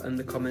input and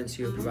the comments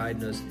you are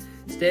providing us.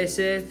 Stay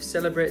safe,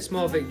 celebrate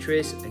small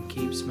victories, and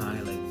keep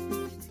smiling.